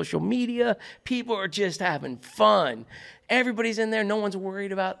phones, no social media. People are just having fun. Everybody's in there. No one's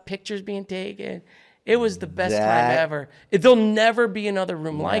worried about pictures being taken. It was the best time ever. There'll never be another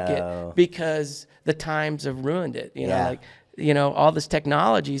room like it because the times have ruined it. You know, like. You know, all this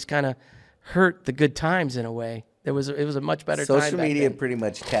technology's kind of hurt the good times in a way. It was a much better time. Social media pretty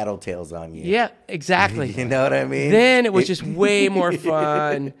much tattletales on you. Yeah, exactly. You know what I mean? Then it was just way more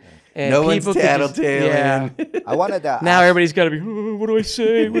fun. And no one's tattletaling. I wanted to. Now everybody's got to be. Oh, what do I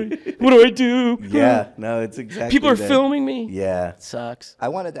say? What do I do? No, it's exactly. People are filming me. Yeah, it sucks. I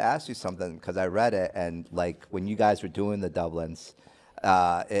wanted to ask you something because I read it, and like when you guys were doing the Dublins.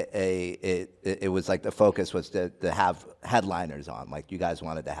 It was like the focus was to have headliners on. Like you guys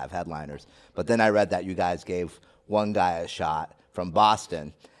wanted to have headliners. But then I read that you guys gave one guy a shot from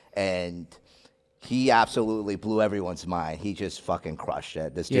Boston. and he absolutely blew everyone's mind. He just fucking crushed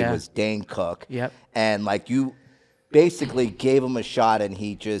it. This dude was Dane Cook. Yep. And like you basically gave him a shot and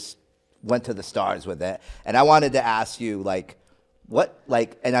he just went to the stars with it. And I wanted to ask you, like,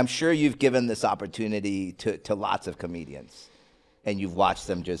 and I'm sure you've given this opportunity to lots of comedians and you've watched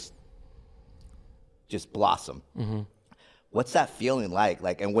them just blossom. Mm-hmm. What's that feeling like?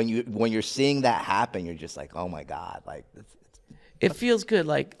 Like, and when you're seeing that happen, you're just like, oh my God, like it feels good.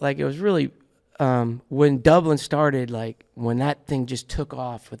 Like it was really, when Dublin started, like when that thing just took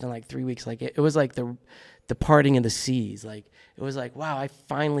off within like 3 weeks, like it was like the parting of the seas. Like it was like, wow, I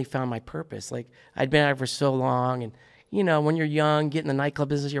finally found my purpose. Like I'd been out for so long, and you know, when you're young, get in the nightclub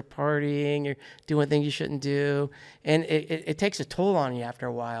business, you're partying, you're doing things you shouldn't do, and it takes a toll on you after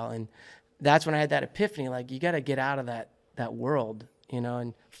a while. And that's when I had that epiphany. Like you got to get out of that world, you know,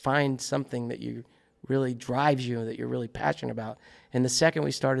 and find something that you really drives you, that you're really passionate about. And the second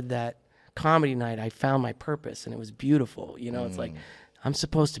we started that comedy night, I found my purpose, and it was beautiful. You know, it's like, I'm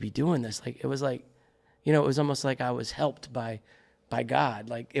supposed to be doing this. Like, it was like, you know, it was almost like I was helped by God.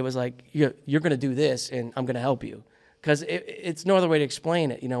 Like, it was like, you're going to do this, and I'm going to help you. Because it's no other way to explain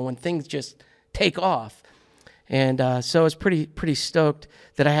it, you know, when things just take off. And so I was pretty stoked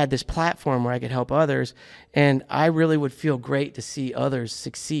that I had this platform where I could help others. And I really would feel great to see others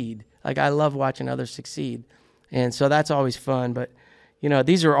succeed. Like, I love watching others succeed. And so that's always fun. But, you know,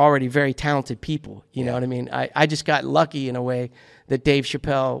 these are already very talented people. You know what I mean? I just got lucky in a way that Dave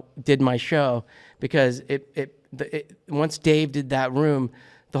Chapelle did my show, because once Dave did that room,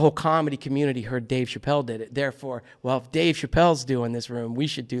 the whole comedy community heard Dave Chapelle did it. Therefore, well, if Dave Chappelle's doing this room, we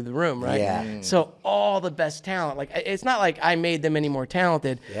should do the room, right? Yeah. So all the best talent, like, it's not like I made them any more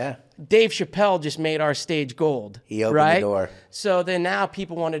talented. Yeah. Dave Chapelle just made our stage gold. He opened right? the door. So then now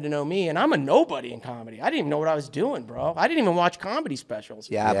people wanted to know me, and I'm a nobody in comedy. I didn't even know what I was doing, bro. I didn't even watch comedy specials.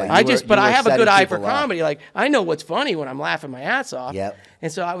 Yeah, Yeah. but I have a good eye for people up. comedy. Like, I know what's funny when I'm laughing my ass off. Yep.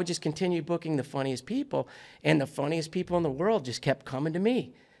 And so I would just continue booking the funniest people, and the funniest people in the world just kept coming to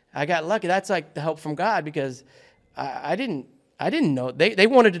me. I got lucky. That's like the help from God, because I didn't know. They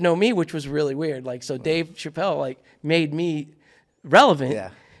wanted to know me, which was really weird. Like, so Dave Chapelle, like, made me relevant. Yeah.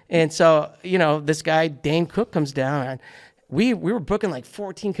 And so, you know, this guy, Dane Cook, comes down, and we were booking like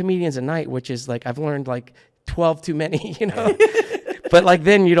 14 comedians a night, which is like, I've learned like 12 too many, you know. But like,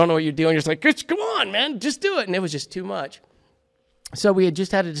 then you don't know what you're doing. You're just like, come on, man, just do it. And it was just too much. So we had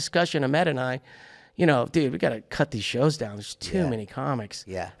just had a discussion, Ahmed and I, you know, dude, we got to cut these shows down. There's too many comics.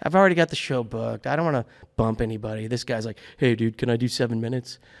 Yeah. I've already got the show booked. I don't want to bump anybody. This guy's like, hey, dude, can I do 7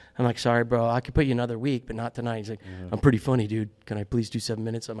 minutes? I'm like, sorry, bro. I could put you another week, but not tonight. He's like, I'm pretty funny, dude. Can I please do 7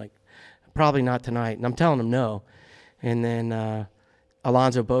 minutes? I'm like, probably not tonight. And I'm telling him no. And then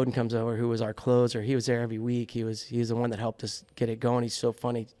Alonzo Bodden comes over, who was our closer. He was there every week. He's the one that helped us get it going. He's so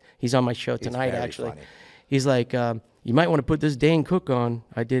funny. He's on my show tonight, actually. Funny. He's like, you might want to put this Dane Cook on.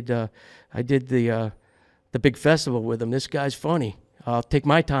 I did the big festival with him. This guy's funny. I'll take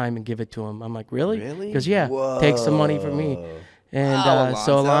my time and give it to him. I'm like, really? Really? Because, take some money from me. And Wow,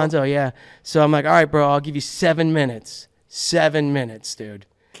 so Alonzo, So I'm like, all right, bro, I'll give you 7 minutes. 7 minutes, dude.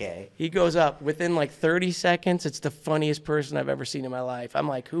 Okay. He goes up within like 30 seconds. It's the funniest person I've ever seen in my life. I'm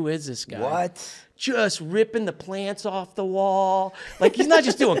like, who is this guy? What? Just ripping the plants off the wall. Like, he's not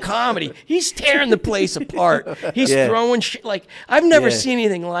just doing comedy. He's tearing the place apart. He's throwing shit. Like, I've never seen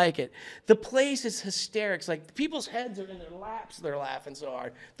anything like it. The place is hysterics. Like, people's heads are in their laps. They're laughing so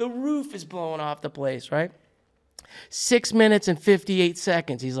hard. The roof is blowing off the place, right? 6 minutes and 58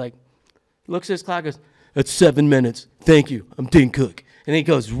 seconds. He's like, looks at his clock, goes, that's 7 minutes. Thank you. I'm Dane Cook. And he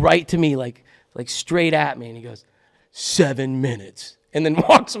goes right to me, like straight at me. And he goes, 7 minutes. And then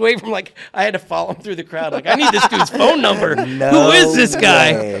walks away from, like, I had to follow him through the crowd. Like, I need this dude's phone number. Who is this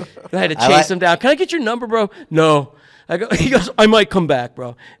guy? way. I had to chase him down. Can I get your number, bro? No. He goes, I might come back,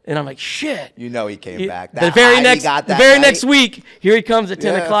 bro. And I'm like, shit. You know he came back. The very next week, here he comes at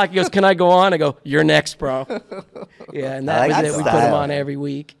 10 o'clock. He goes, can I go on? I go, you're next, bro. Yeah, and that was it. We put him on every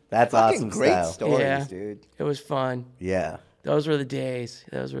week. That's Fucking awesome great style. stories, dude. It was fun. Yeah. Those were the days.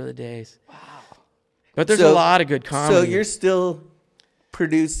 Wow. But there's a lot of good comedy. So you're still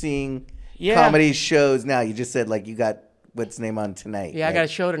producing comedy shows now. You just said, like, you got what's name on tonight. Yeah, right? I got a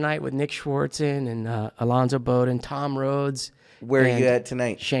show tonight with Nick Schwartzen and Alonzo Bodden, Tom Rhodes. Where are you at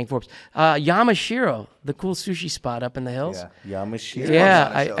tonight? Shank Forbes. Yamashiro, the cool sushi spot up in the hills. Yeah. Yamashiro.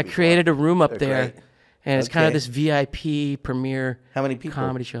 Yeah, I created a room up there. Great. And it's kind of this VIP premiere How many people?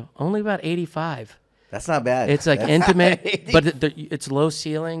 comedy show. Only about 85. That's not bad. It's like intimate, but it's low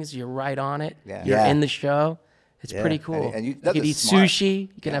ceilings. You're right on it. Yeah. You're Yeah. in the show. It's pretty cool. And you- you that's can eat smart. sushi.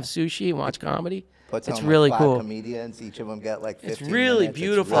 You can have sushi and watch comedy. Puts It's on really like 5 cool. comedians. Each of them get like 15 It's really minutes.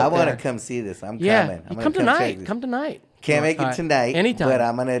 beautiful. I up want to there. come see this. I'm Yeah, coming. I'm you gonna come check tonight. this. Come tonight. Can't make it tonight. Anytime. But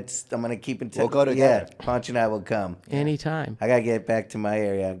I'm gonna keep in touch. We'll go together. Yeah, Pancho and I will come. Anytime. I gotta get back to my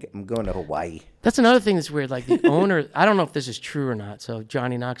area. I'm going to Hawaii. That's another thing that's weird. Like the owner, I don't know if this is true or not. So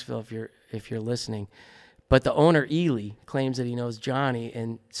Johnny Knoxville, if you're listening, but the owner Ely claims that he knows Johnny,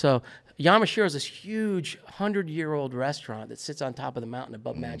 and so Yamashiro is this huge 100-year-old restaurant that sits on top of the mountain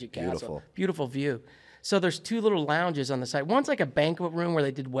above Magic Castle. beautiful. Beautiful view. So there's 2 little lounges on the side. One's like a banquet room where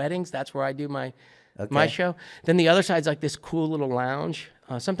they did weddings. That's where I do my show. Then the other side's like this cool little lounge.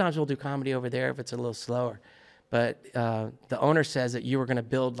 Sometimes we'll do comedy over there if it's a little slower. But the owner says that you were going to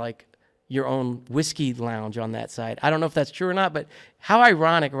build like your own whiskey lounge on that side. I don't know if that's true or not, but how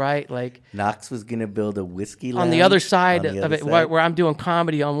ironic, right? Like Knox was gonna build a whiskey lounge on the other side on the of other it, side? where I'm doing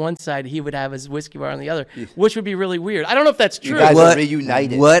comedy on one side, he would have his whiskey bar on the other, which would be really weird. I don't know if that's true. You guys are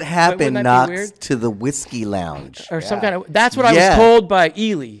reunited. What happened, that be Knox, weird? to the whiskey lounge? Or some kind of. That's what I Yeah. was told by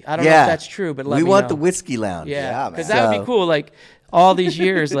Ely. I don't know if that's true, but let we me want know. the whiskey lounge. Yeah, man. because that would So- be cool. Like all these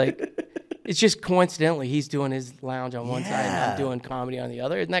years, like it's just coincidentally he's doing his lounge on one side and Yeah. I'm doing comedy on the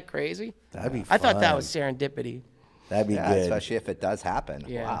other. Isn't that crazy? That'd be I thought that fun. was serendipity. That'd be Yeah, good. especially if it does happen.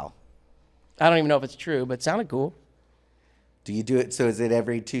 Yeah. Wow. I don't even know if it's true, but it sounded cool. Do you do it? So is it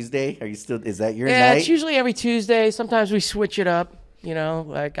every Tuesday? Are you still? Is that your Yeah, night? it's usually every Tuesday. Sometimes we switch it up. You know,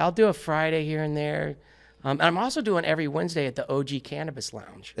 like I'll do a Friday here and there. And I'm also doing every Wednesday at the OG Cannabis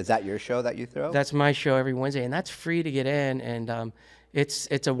Lounge. Is that your show that you throw? That's my show every Wednesday, and that's free to get in. And it's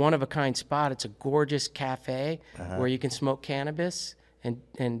a one of a kind spot. It's a gorgeous cafe where you can smoke cannabis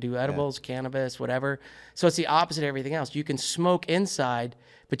and do edibles, cannabis, whatever. So it's the opposite of everything else. You can smoke inside,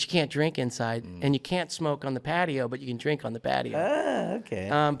 but you can't drink inside, and you can't smoke on the patio, but you can drink on the patio. Ah, okay.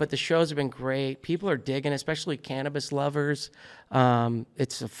 But the shows have been great. People are digging, especially cannabis lovers.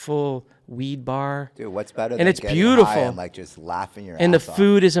 It's a full weed bar. Dude, what's better And than it's getting beautiful. high and like just laughing your And the ass off?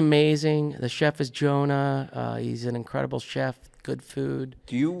 food is amazing. The chef is Jonah. He's an incredible chef. Good food.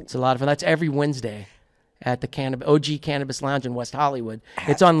 Do you It's a lot of fun. That's every Wednesday at the OG Cannabis Lounge in West Hollywood.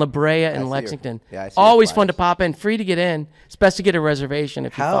 It's on La Brea and Lexington. yeah, I see your Always fun to flyers. pop in. Free to get in. It's best to get a reservation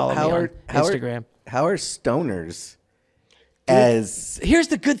if you follow me on Instagram. How are stoners? As Here's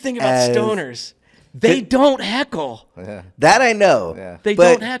the good thing about as- stoners. They don't heckle. that I know. Yeah. They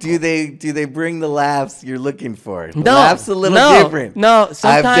but don't heckle. do they bring the laughs you're looking for? The No, laughs a little no, different. no,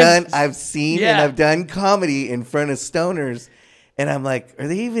 sometimes- I've seen and Yeah. I've done comedy in front of stoners, and I'm like, are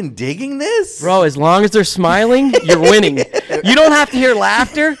they even digging this? Bro, as long as they're smiling, you're winning. You don't have to hear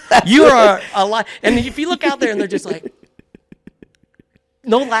laughter. You are alive. And if you look out there and they're just like,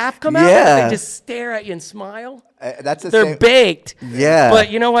 no laugh come out, Yeah. they just stare at you and smile. that's the They're same. baked. Yeah. But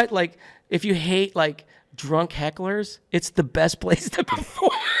you know what? Like, if you hate like drunk hecklers, it's the best place to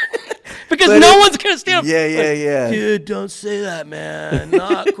perform. Because But no it- one's gonna stand up. Yeah, like, yeah, yeah. Dude, don't say that, man.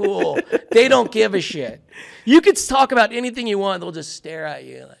 Not cool. They don't give a shit. You could talk about anything you want. They'll just stare at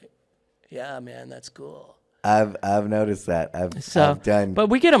you like, yeah, man, that's cool. I've noticed that. I've So, done. but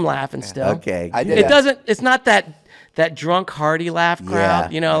we get them laughing still. Okay. I did It that. doesn't. It's not that drunk hearty laugh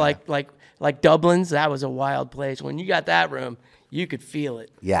crowd. Yeah, You know, like Dublin's. That was a wild place. When you got that room, you could feel it.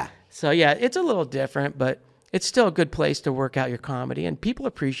 Yeah. So yeah, it's a little different, but it's still a good place to work out your comedy, and people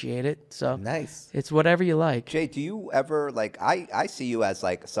appreciate it. So Nice. It's whatever you like. Jay, do you ever like? I see you as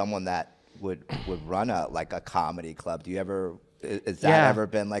like someone that would run a comedy club. Do you ever? Is that Yeah. ever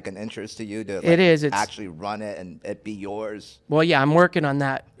been like an interest to you to like, It is. It's actually run it and it be yours? Well, yeah, I'm working on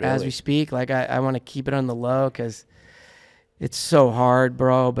that as Really? we speak. Like I want to keep it on the low because it's so hard,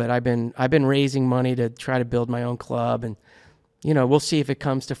 bro. But I've been raising money to try to build my own club, and we'll see if it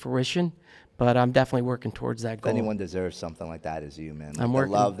comes to fruition. But I'm definitely working towards that If goal. anyone deserves something like that, is you, man. Like, I'm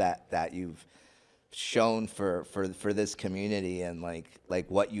working- the love that you've shown for this community and like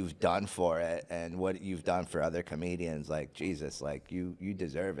what you've done for it and what you've done for other comedians. Like Jesus, like you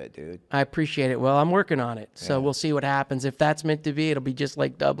deserve it, dude. I appreciate it. Well, I'm working on it, so we'll see what happens. If that's meant to be, it'll be just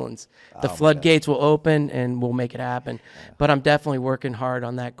like Dublin's. The floodgates will open, and we'll make it happen. But I'm definitely working hard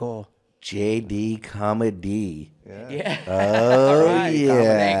on that goal. JD Comedy. Yeah. Oh right. yeah.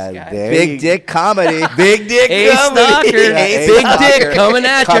 Thanks, guys. There Big you- dick comedy. Big dick Ace comedy. stalker, Ace big stalker. dick coming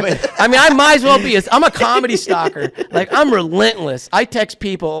at Coming- you. I mean, I might as well be. I'm a comedy stalker. Like I'm relentless. I text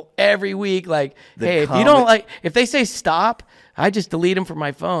people every week. Like, hey, if you don't like, if they say stop, I just delete them from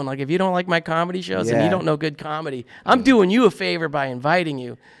my phone. Like, if you don't like my comedy shows and Yeah. you don't know good comedy, I'm doing you a favor by inviting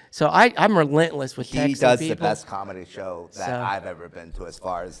you. So I'm relentless with texting He does people. the best comedy show that So- I've ever been to, as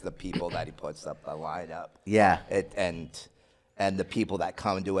far as the people that he puts up the lineup. Yeah. And the people that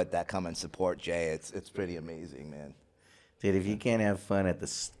come to it, that come and support Jay. It's pretty amazing, man. Dude, if you can't have fun at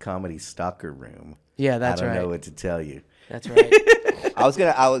the comedy stalker room, Yeah, that's I don't right. know what to tell you. That's right. I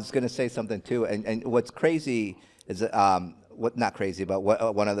was gonna say something too, and what's crazy is what not crazy, but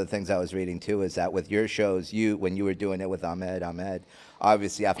one of the things I was reading too is that with your shows, when you were doing it with Ahmed,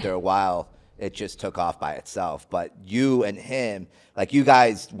 obviously after a while it just took off by itself. But you and him, like you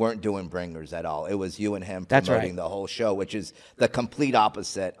guys weren't doing bringers at all. It was you and him That's promoting right. the whole show, which is the complete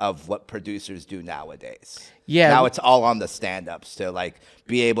opposite of what producers do nowadays. Yeah. Now it's all on the stand-ups to like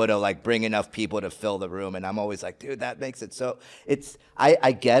be able to like bring enough people to fill the room. And I'm always like, dude, that makes it so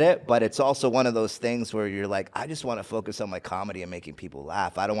I get it, but it's also one of those things where you're like, I just want to focus on my comedy and making people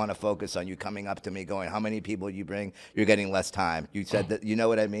laugh. I don't want to focus on you coming up to me going, how many people you bring? You're getting less time. You said that, you know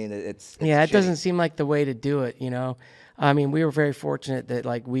what I mean? It's Yeah, it shitty. doesn't seem like the way to do it, you know. I mean, we were very fortunate that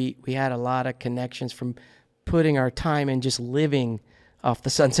like we had a lot of connections from putting our time in just living off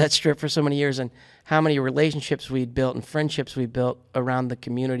the Sunset Strip for so many years, and how many relationships we'd built and friendships we built around the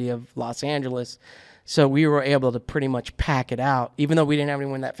community of Los Angeles. So we were able to pretty much pack it out. Even though we didn't have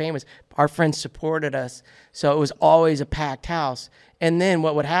anyone that famous, our friends supported us. So it was always a packed house. And then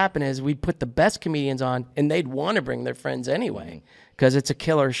what would happen is we'd put the best comedians on, and they'd want to bring their friends anyway because it's a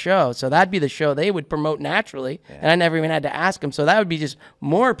killer show. So that'd be the show they would promote naturally, and I never even had to ask them. So that would be just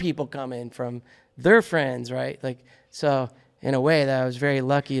more people come in from their friends, right? Like, so in a way that I was very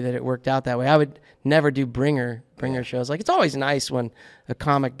lucky that it worked out that way. I would never do bringer shows. Like, it's always nice when a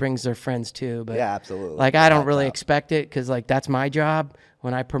comic brings their friends too, but Yeah, absolutely. like I don't That's really up. expect it because like that's my job.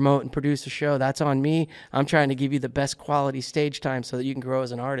 When I promote and produce a show, that's on me. I'm trying to give you the best quality stage time so that you can grow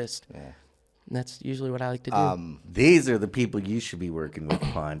as an artist. Yeah. And that's usually what I like to do. These are the people you should be working with,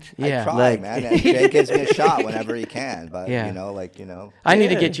 Punch. Yeah. I try, Like- man. And Jay gives me a shot whenever he can, but Yeah. I need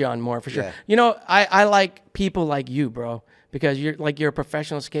to get you on more for sure. Yeah. You know, I like people like you, bro, because you're a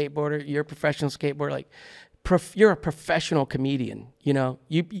professional skateboarder. You're a professional skateboarder. Like, you're a professional comedian. You know,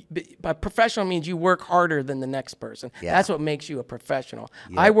 but professional means you work harder than the next person. Yeah. That's what makes you a professional.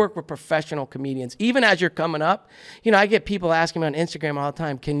 I work with professional comedians. Even as you're coming up, you know, I get people asking me on Instagram all the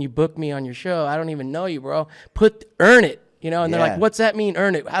time, "Can you book me on your show?" I don't even know you, bro. Earn it. You know, and they're Yeah. like, "What's that mean?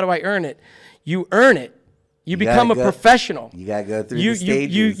 Earn it? How do I earn it?" You earn it. You become a gotta go- professional. You gotta go through the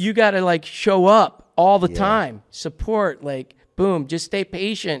stages. You gotta like show up all the time, support, like boom, just stay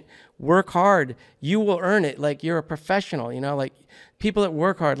patient, work hard. You will earn it. Like you're a professional, you know, like people that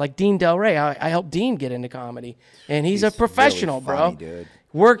work hard, like Dean Del Rey. I helped Dean get into comedy, and he's a He's professional, really funny, bro. dude.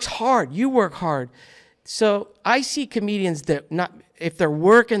 Works hard. You work hard. So I see comedians that if they're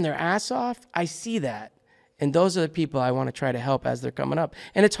working their ass off, I see that. And those are the people I want to try to help as they're coming up.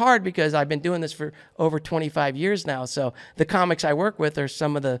 And it's hard because I've been doing this for over 25 years now. So the comics I work with are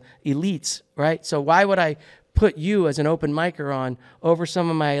some of the elites, right? So why would I put you as an open micer on over some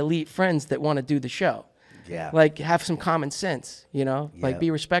of my elite friends that want to do the show? Yeah. Like, have some common sense, you know? Like, Yeah.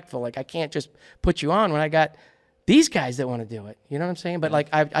 be respectful. Like, I can't just put you on when I got these guys that want to do it. You know what I'm saying? But, like,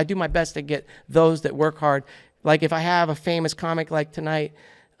 I do my best to get those that work hard. Like, if I have a famous comic like tonight,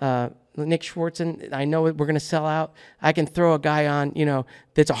 Nick Schwartzen, I know we're going to sell out. I can throw a guy on, you know,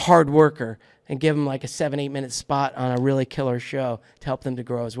 that's a hard worker and give him like a 7-8 minute spot on a really killer show to help them to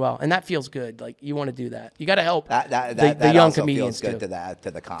grow as well. And that feels good. Like, you want to do that. You got to help the young also comedians feels good too.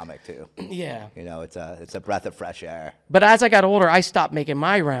 to the comic too. Yeah. You know, it's a breath of fresh air. But as I got older, I stopped making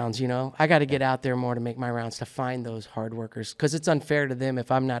my rounds, you know. I got to get out there more to make my rounds to find those hard workers because it's unfair to them if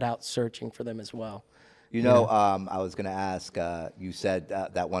I'm not out searching for them as well. You know, I was going to ask. You said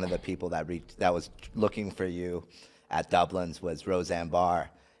that one of the people that was looking for you at Dublin's was Roseanne Barr,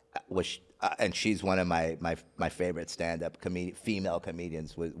 and she's one of my favorite stand-up female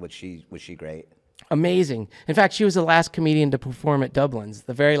comedians. Was she great? Amazing. In fact, she was the last comedian to perform at Dublin's,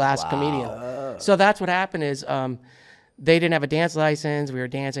 the very last comedian. So that's what happened is they didn't have a dance license. We were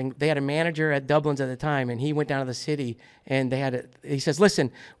dancing. They had a manager at Dublin's at the time, and he went down to the city, and he says,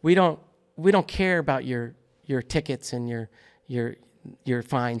 "Listen, we don't care about your tickets and your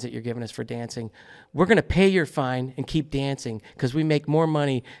fines that you're giving us for dancing. We're going to pay your fine and keep dancing because we make more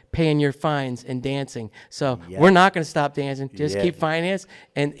money paying your fines and dancing. So we're not going to stop dancing. Just keep finance."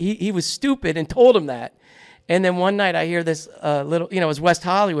 And he was stupid and told him that. And then one night I hear this little, you know, it was West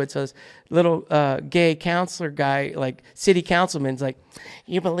Hollywood, so this little gay counselor guy, like city councilman's like,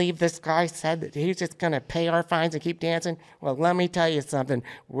 "You believe this guy said that he's just going to pay our fines and keep dancing? Well, let me tell you something.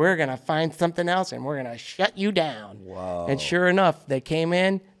 We're going to find something else and we're going to shut you down." Whoa. And sure enough, they came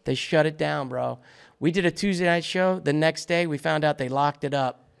in, they shut it down, bro. We did a Tuesday night show. The next day, we found out they locked it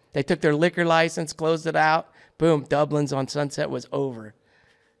up. They took their liquor license, closed it out. Boom, Dublin's on Sunset was over.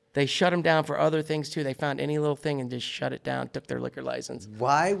 They shut them down for other things, too. They found any little thing and just shut it down, took their liquor license.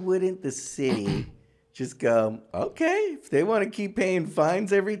 Why wouldn't the city just go, okay, if they want to keep paying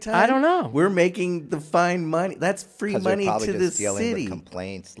fines every time. I don't know. We're making the fine money. That's free money to the city. With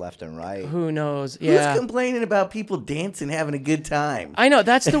complaints left and right. Who knows? Yeah. Who's complaining about people dancing, having a good time? I know.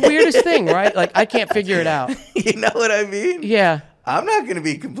 That's the weirdest thing, right? Like, I can't figure it out. You know what I mean? Yeah. I'm not going to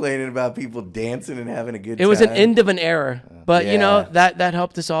be complaining about people dancing and having a good time. It was an end of an era, but you know, Yeah. that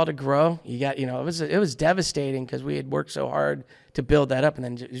helped us all to grow. You got, you know, it was devastating because we had worked so hard to build that up, and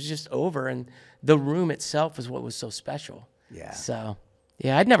then it was just over. And the room itself was what was so special. Yeah. So,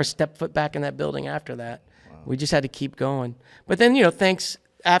 yeah, I'd never stepped foot back in that building after that. Wow. We just had to keep going. But then, you know, thanks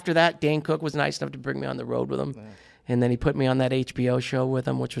after that, Dane Cook was nice enough to bring me on the road with him, and then he put me on that HBO show with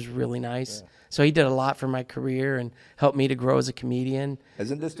him, which was really nice. Yeah. So he did a lot for my career and helped me to grow as a comedian.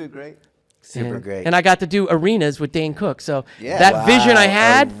 Isn't this dude great? Super great. And I got to do arenas with Dane Cook. So that vision I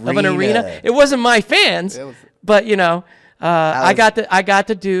had of an arena, it wasn't my fans, but, you know, I got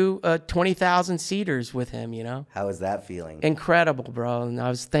to do 20,000 seaters with him, you know. How was that feeling? Incredible, bro. And I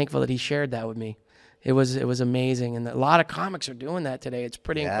was thankful that he shared that with me. It was amazing. And a lot of comics are doing that today. It's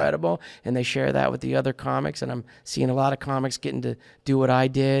pretty incredible. And they share that with the other comics. And I'm seeing a lot of comics getting to do what I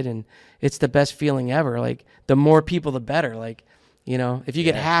did. And it's the best feeling ever. Like, the more people, the better. Like, you know, if you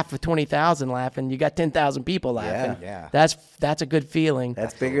get half of 20,000 laughing, you got 10,000 people laughing. Yeah. That's a good feeling.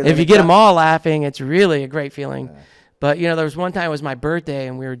 That's bigger than if you get them all laughing, it's really a great feeling. Yeah. But, you know, there was one time it was my birthday,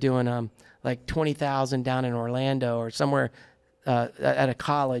 and we were doing like 20,000 down in Orlando or somewhere at a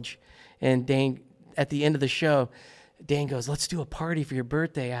college. And Dane, at the end of the show, Dane goes, "Let's do a party for your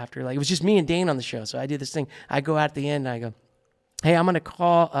birthday after." Like, it was just me and Dane on the show. So I did this thing. I go out at the end, and I go, "Hey, I'm going to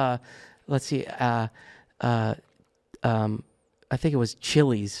call, let's see, I think it was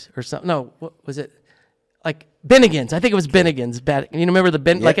Chili's or something. No, what was it? Like Bennigan's. I think it was Bennigan's. You remember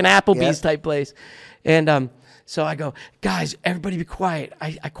like an Applebee's type place. And so I go, "Guys, everybody be quiet."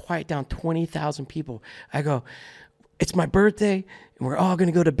 I quiet down 20,000 people. I go, "It's my birthday, and we're all going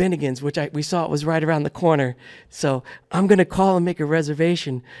to go to Bennigan's," which we saw it was right around the corner. So I'm going to call and make a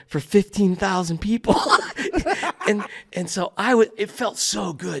reservation for 15,000 people. And so it felt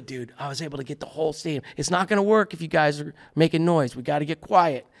so good, dude. I was able to get the whole stadium. It's not going to work if you guys are making noise. We got to get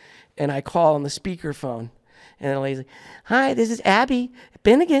quiet. And I call on the speakerphone, and the lady's like, "Hi, this is Abby,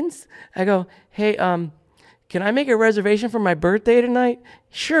 Bennigan's." I go, "Hey, can I make a reservation for my birthday tonight?"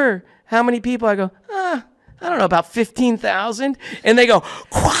 "Sure. How many people?" I go, I don't know, about 15,000. And they go,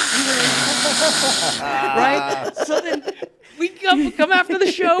 right? So then we come after the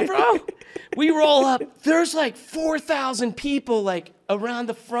show, bro. We roll up. There's like 4,000 people like around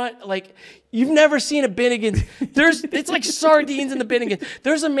the front. Like, you've never seen a Bennigan's. It's like sardines in the Bennigan's.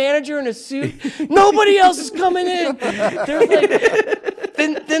 There's a manager in a suit. Nobody else is coming in. There's like,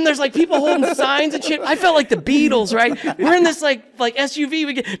 then there's like people holding signs and shit. I felt like the Beatles, right? We're in this like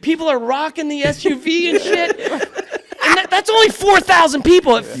SUV. People are rocking the SUV and shit. And that's only 4,000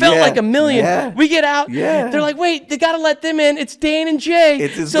 people. It felt like a million. Yeah. We get out. Yeah. They're like, "Wait, they got to let them in. It's Dane and Jay."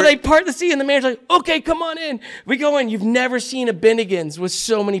 So they part the seat, and the manager's like, "Okay, come on in." We go in. You've never seen a Bennigan's with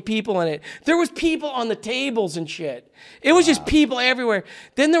so many people in it. There was people on the tables and shit. It was just people everywhere.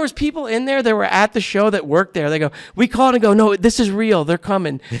 Then there was people in there that were at the show that worked there. They go, we called and go, "No, this is real. They're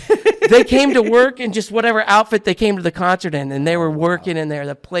coming." They came to work in just whatever outfit they came to the concert in, and they were working in there.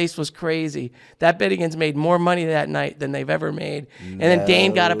 The place was crazy. That Bennigan's made more money that night than they've ever made. And then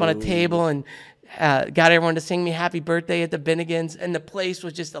Dane got up on a table and got everyone to sing me happy birthday at the Bennigan's, and the place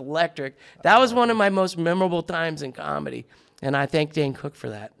was just electric. That was one of my most memorable times in comedy. And I thank Dane Cook for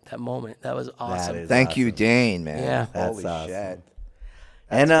that moment. That was awesome. Thank you, Dane, man. Yeah. That's Holy awesome. shit.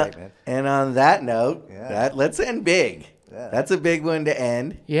 And, That's great, man. And on that note, let's end big. Yeah. That's a big one to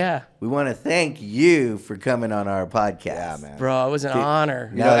end. Yeah. We want to thank you for coming on our podcast. Yeah, man. Bro, it was an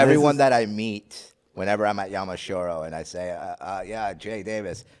honor. You know, everyone that I meet, whenever I'm at Yamashiro and I say, Jay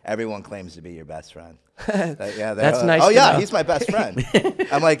Davis, everyone claims to be your best friend. That's nice. Oh, to yeah, know. he's my best friend.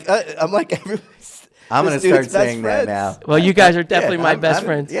 I'm like, everyone's. I'm going to start saying that now. Well, you guys are definitely my best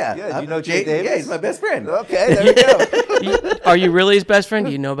friends. Yeah. You know Jay Davis? Yeah, he's my best friend. Okay, there we go. Are you really his best friend?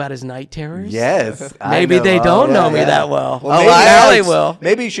 Do you know about his night terrors? Yes. Maybe they don't know me that well. Well, now they will.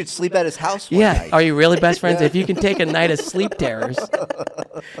 Maybe you should sleep at his house one night. Are you really best friends? If you can take a night of sleep terrors.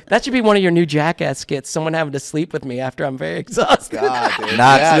 That should be one of your new Jackass skits. Someone having to sleep with me after I'm very exhausted. God, dude.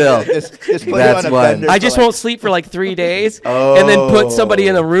 Knoxville. Just put you That's on a one. bender I just for won't sleep for like 3 days and then put somebody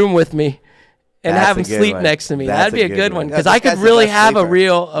in a room with me. And That's have a him good sleep one. next to me. That's That'd be a a good good one. one because Yeah, I this could guy's really the best have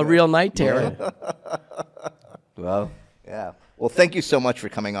sleeper. a real night terror. Well, Yeah. Well, thank you so much for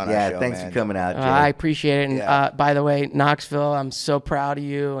coming on our show, thanks man. for coming out, Jay. I appreciate it. And Yeah. by the way, Knoxville, I'm so proud of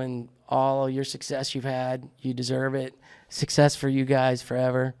you and all your success you've had. You deserve it. success for you guys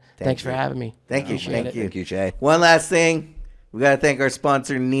forever. Thanks for having me. Thank you. Appreciate Thank it. you. Thank you, Jay. One last thing. We got to thank our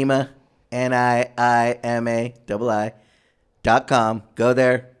sponsor, Nima, NIIMA.com. Go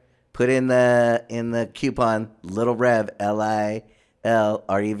there. Put in the coupon, Little Rev,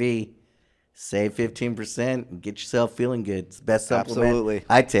 LILREV. Save 15% and get yourself feeling good. It's the best supplement Absolutely.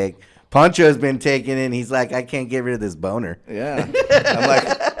 I take. Pancho's been taking it, and he's like, I can't get rid of this boner. Yeah. I'm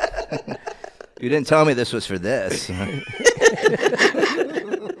like, you didn't tell me this was for this.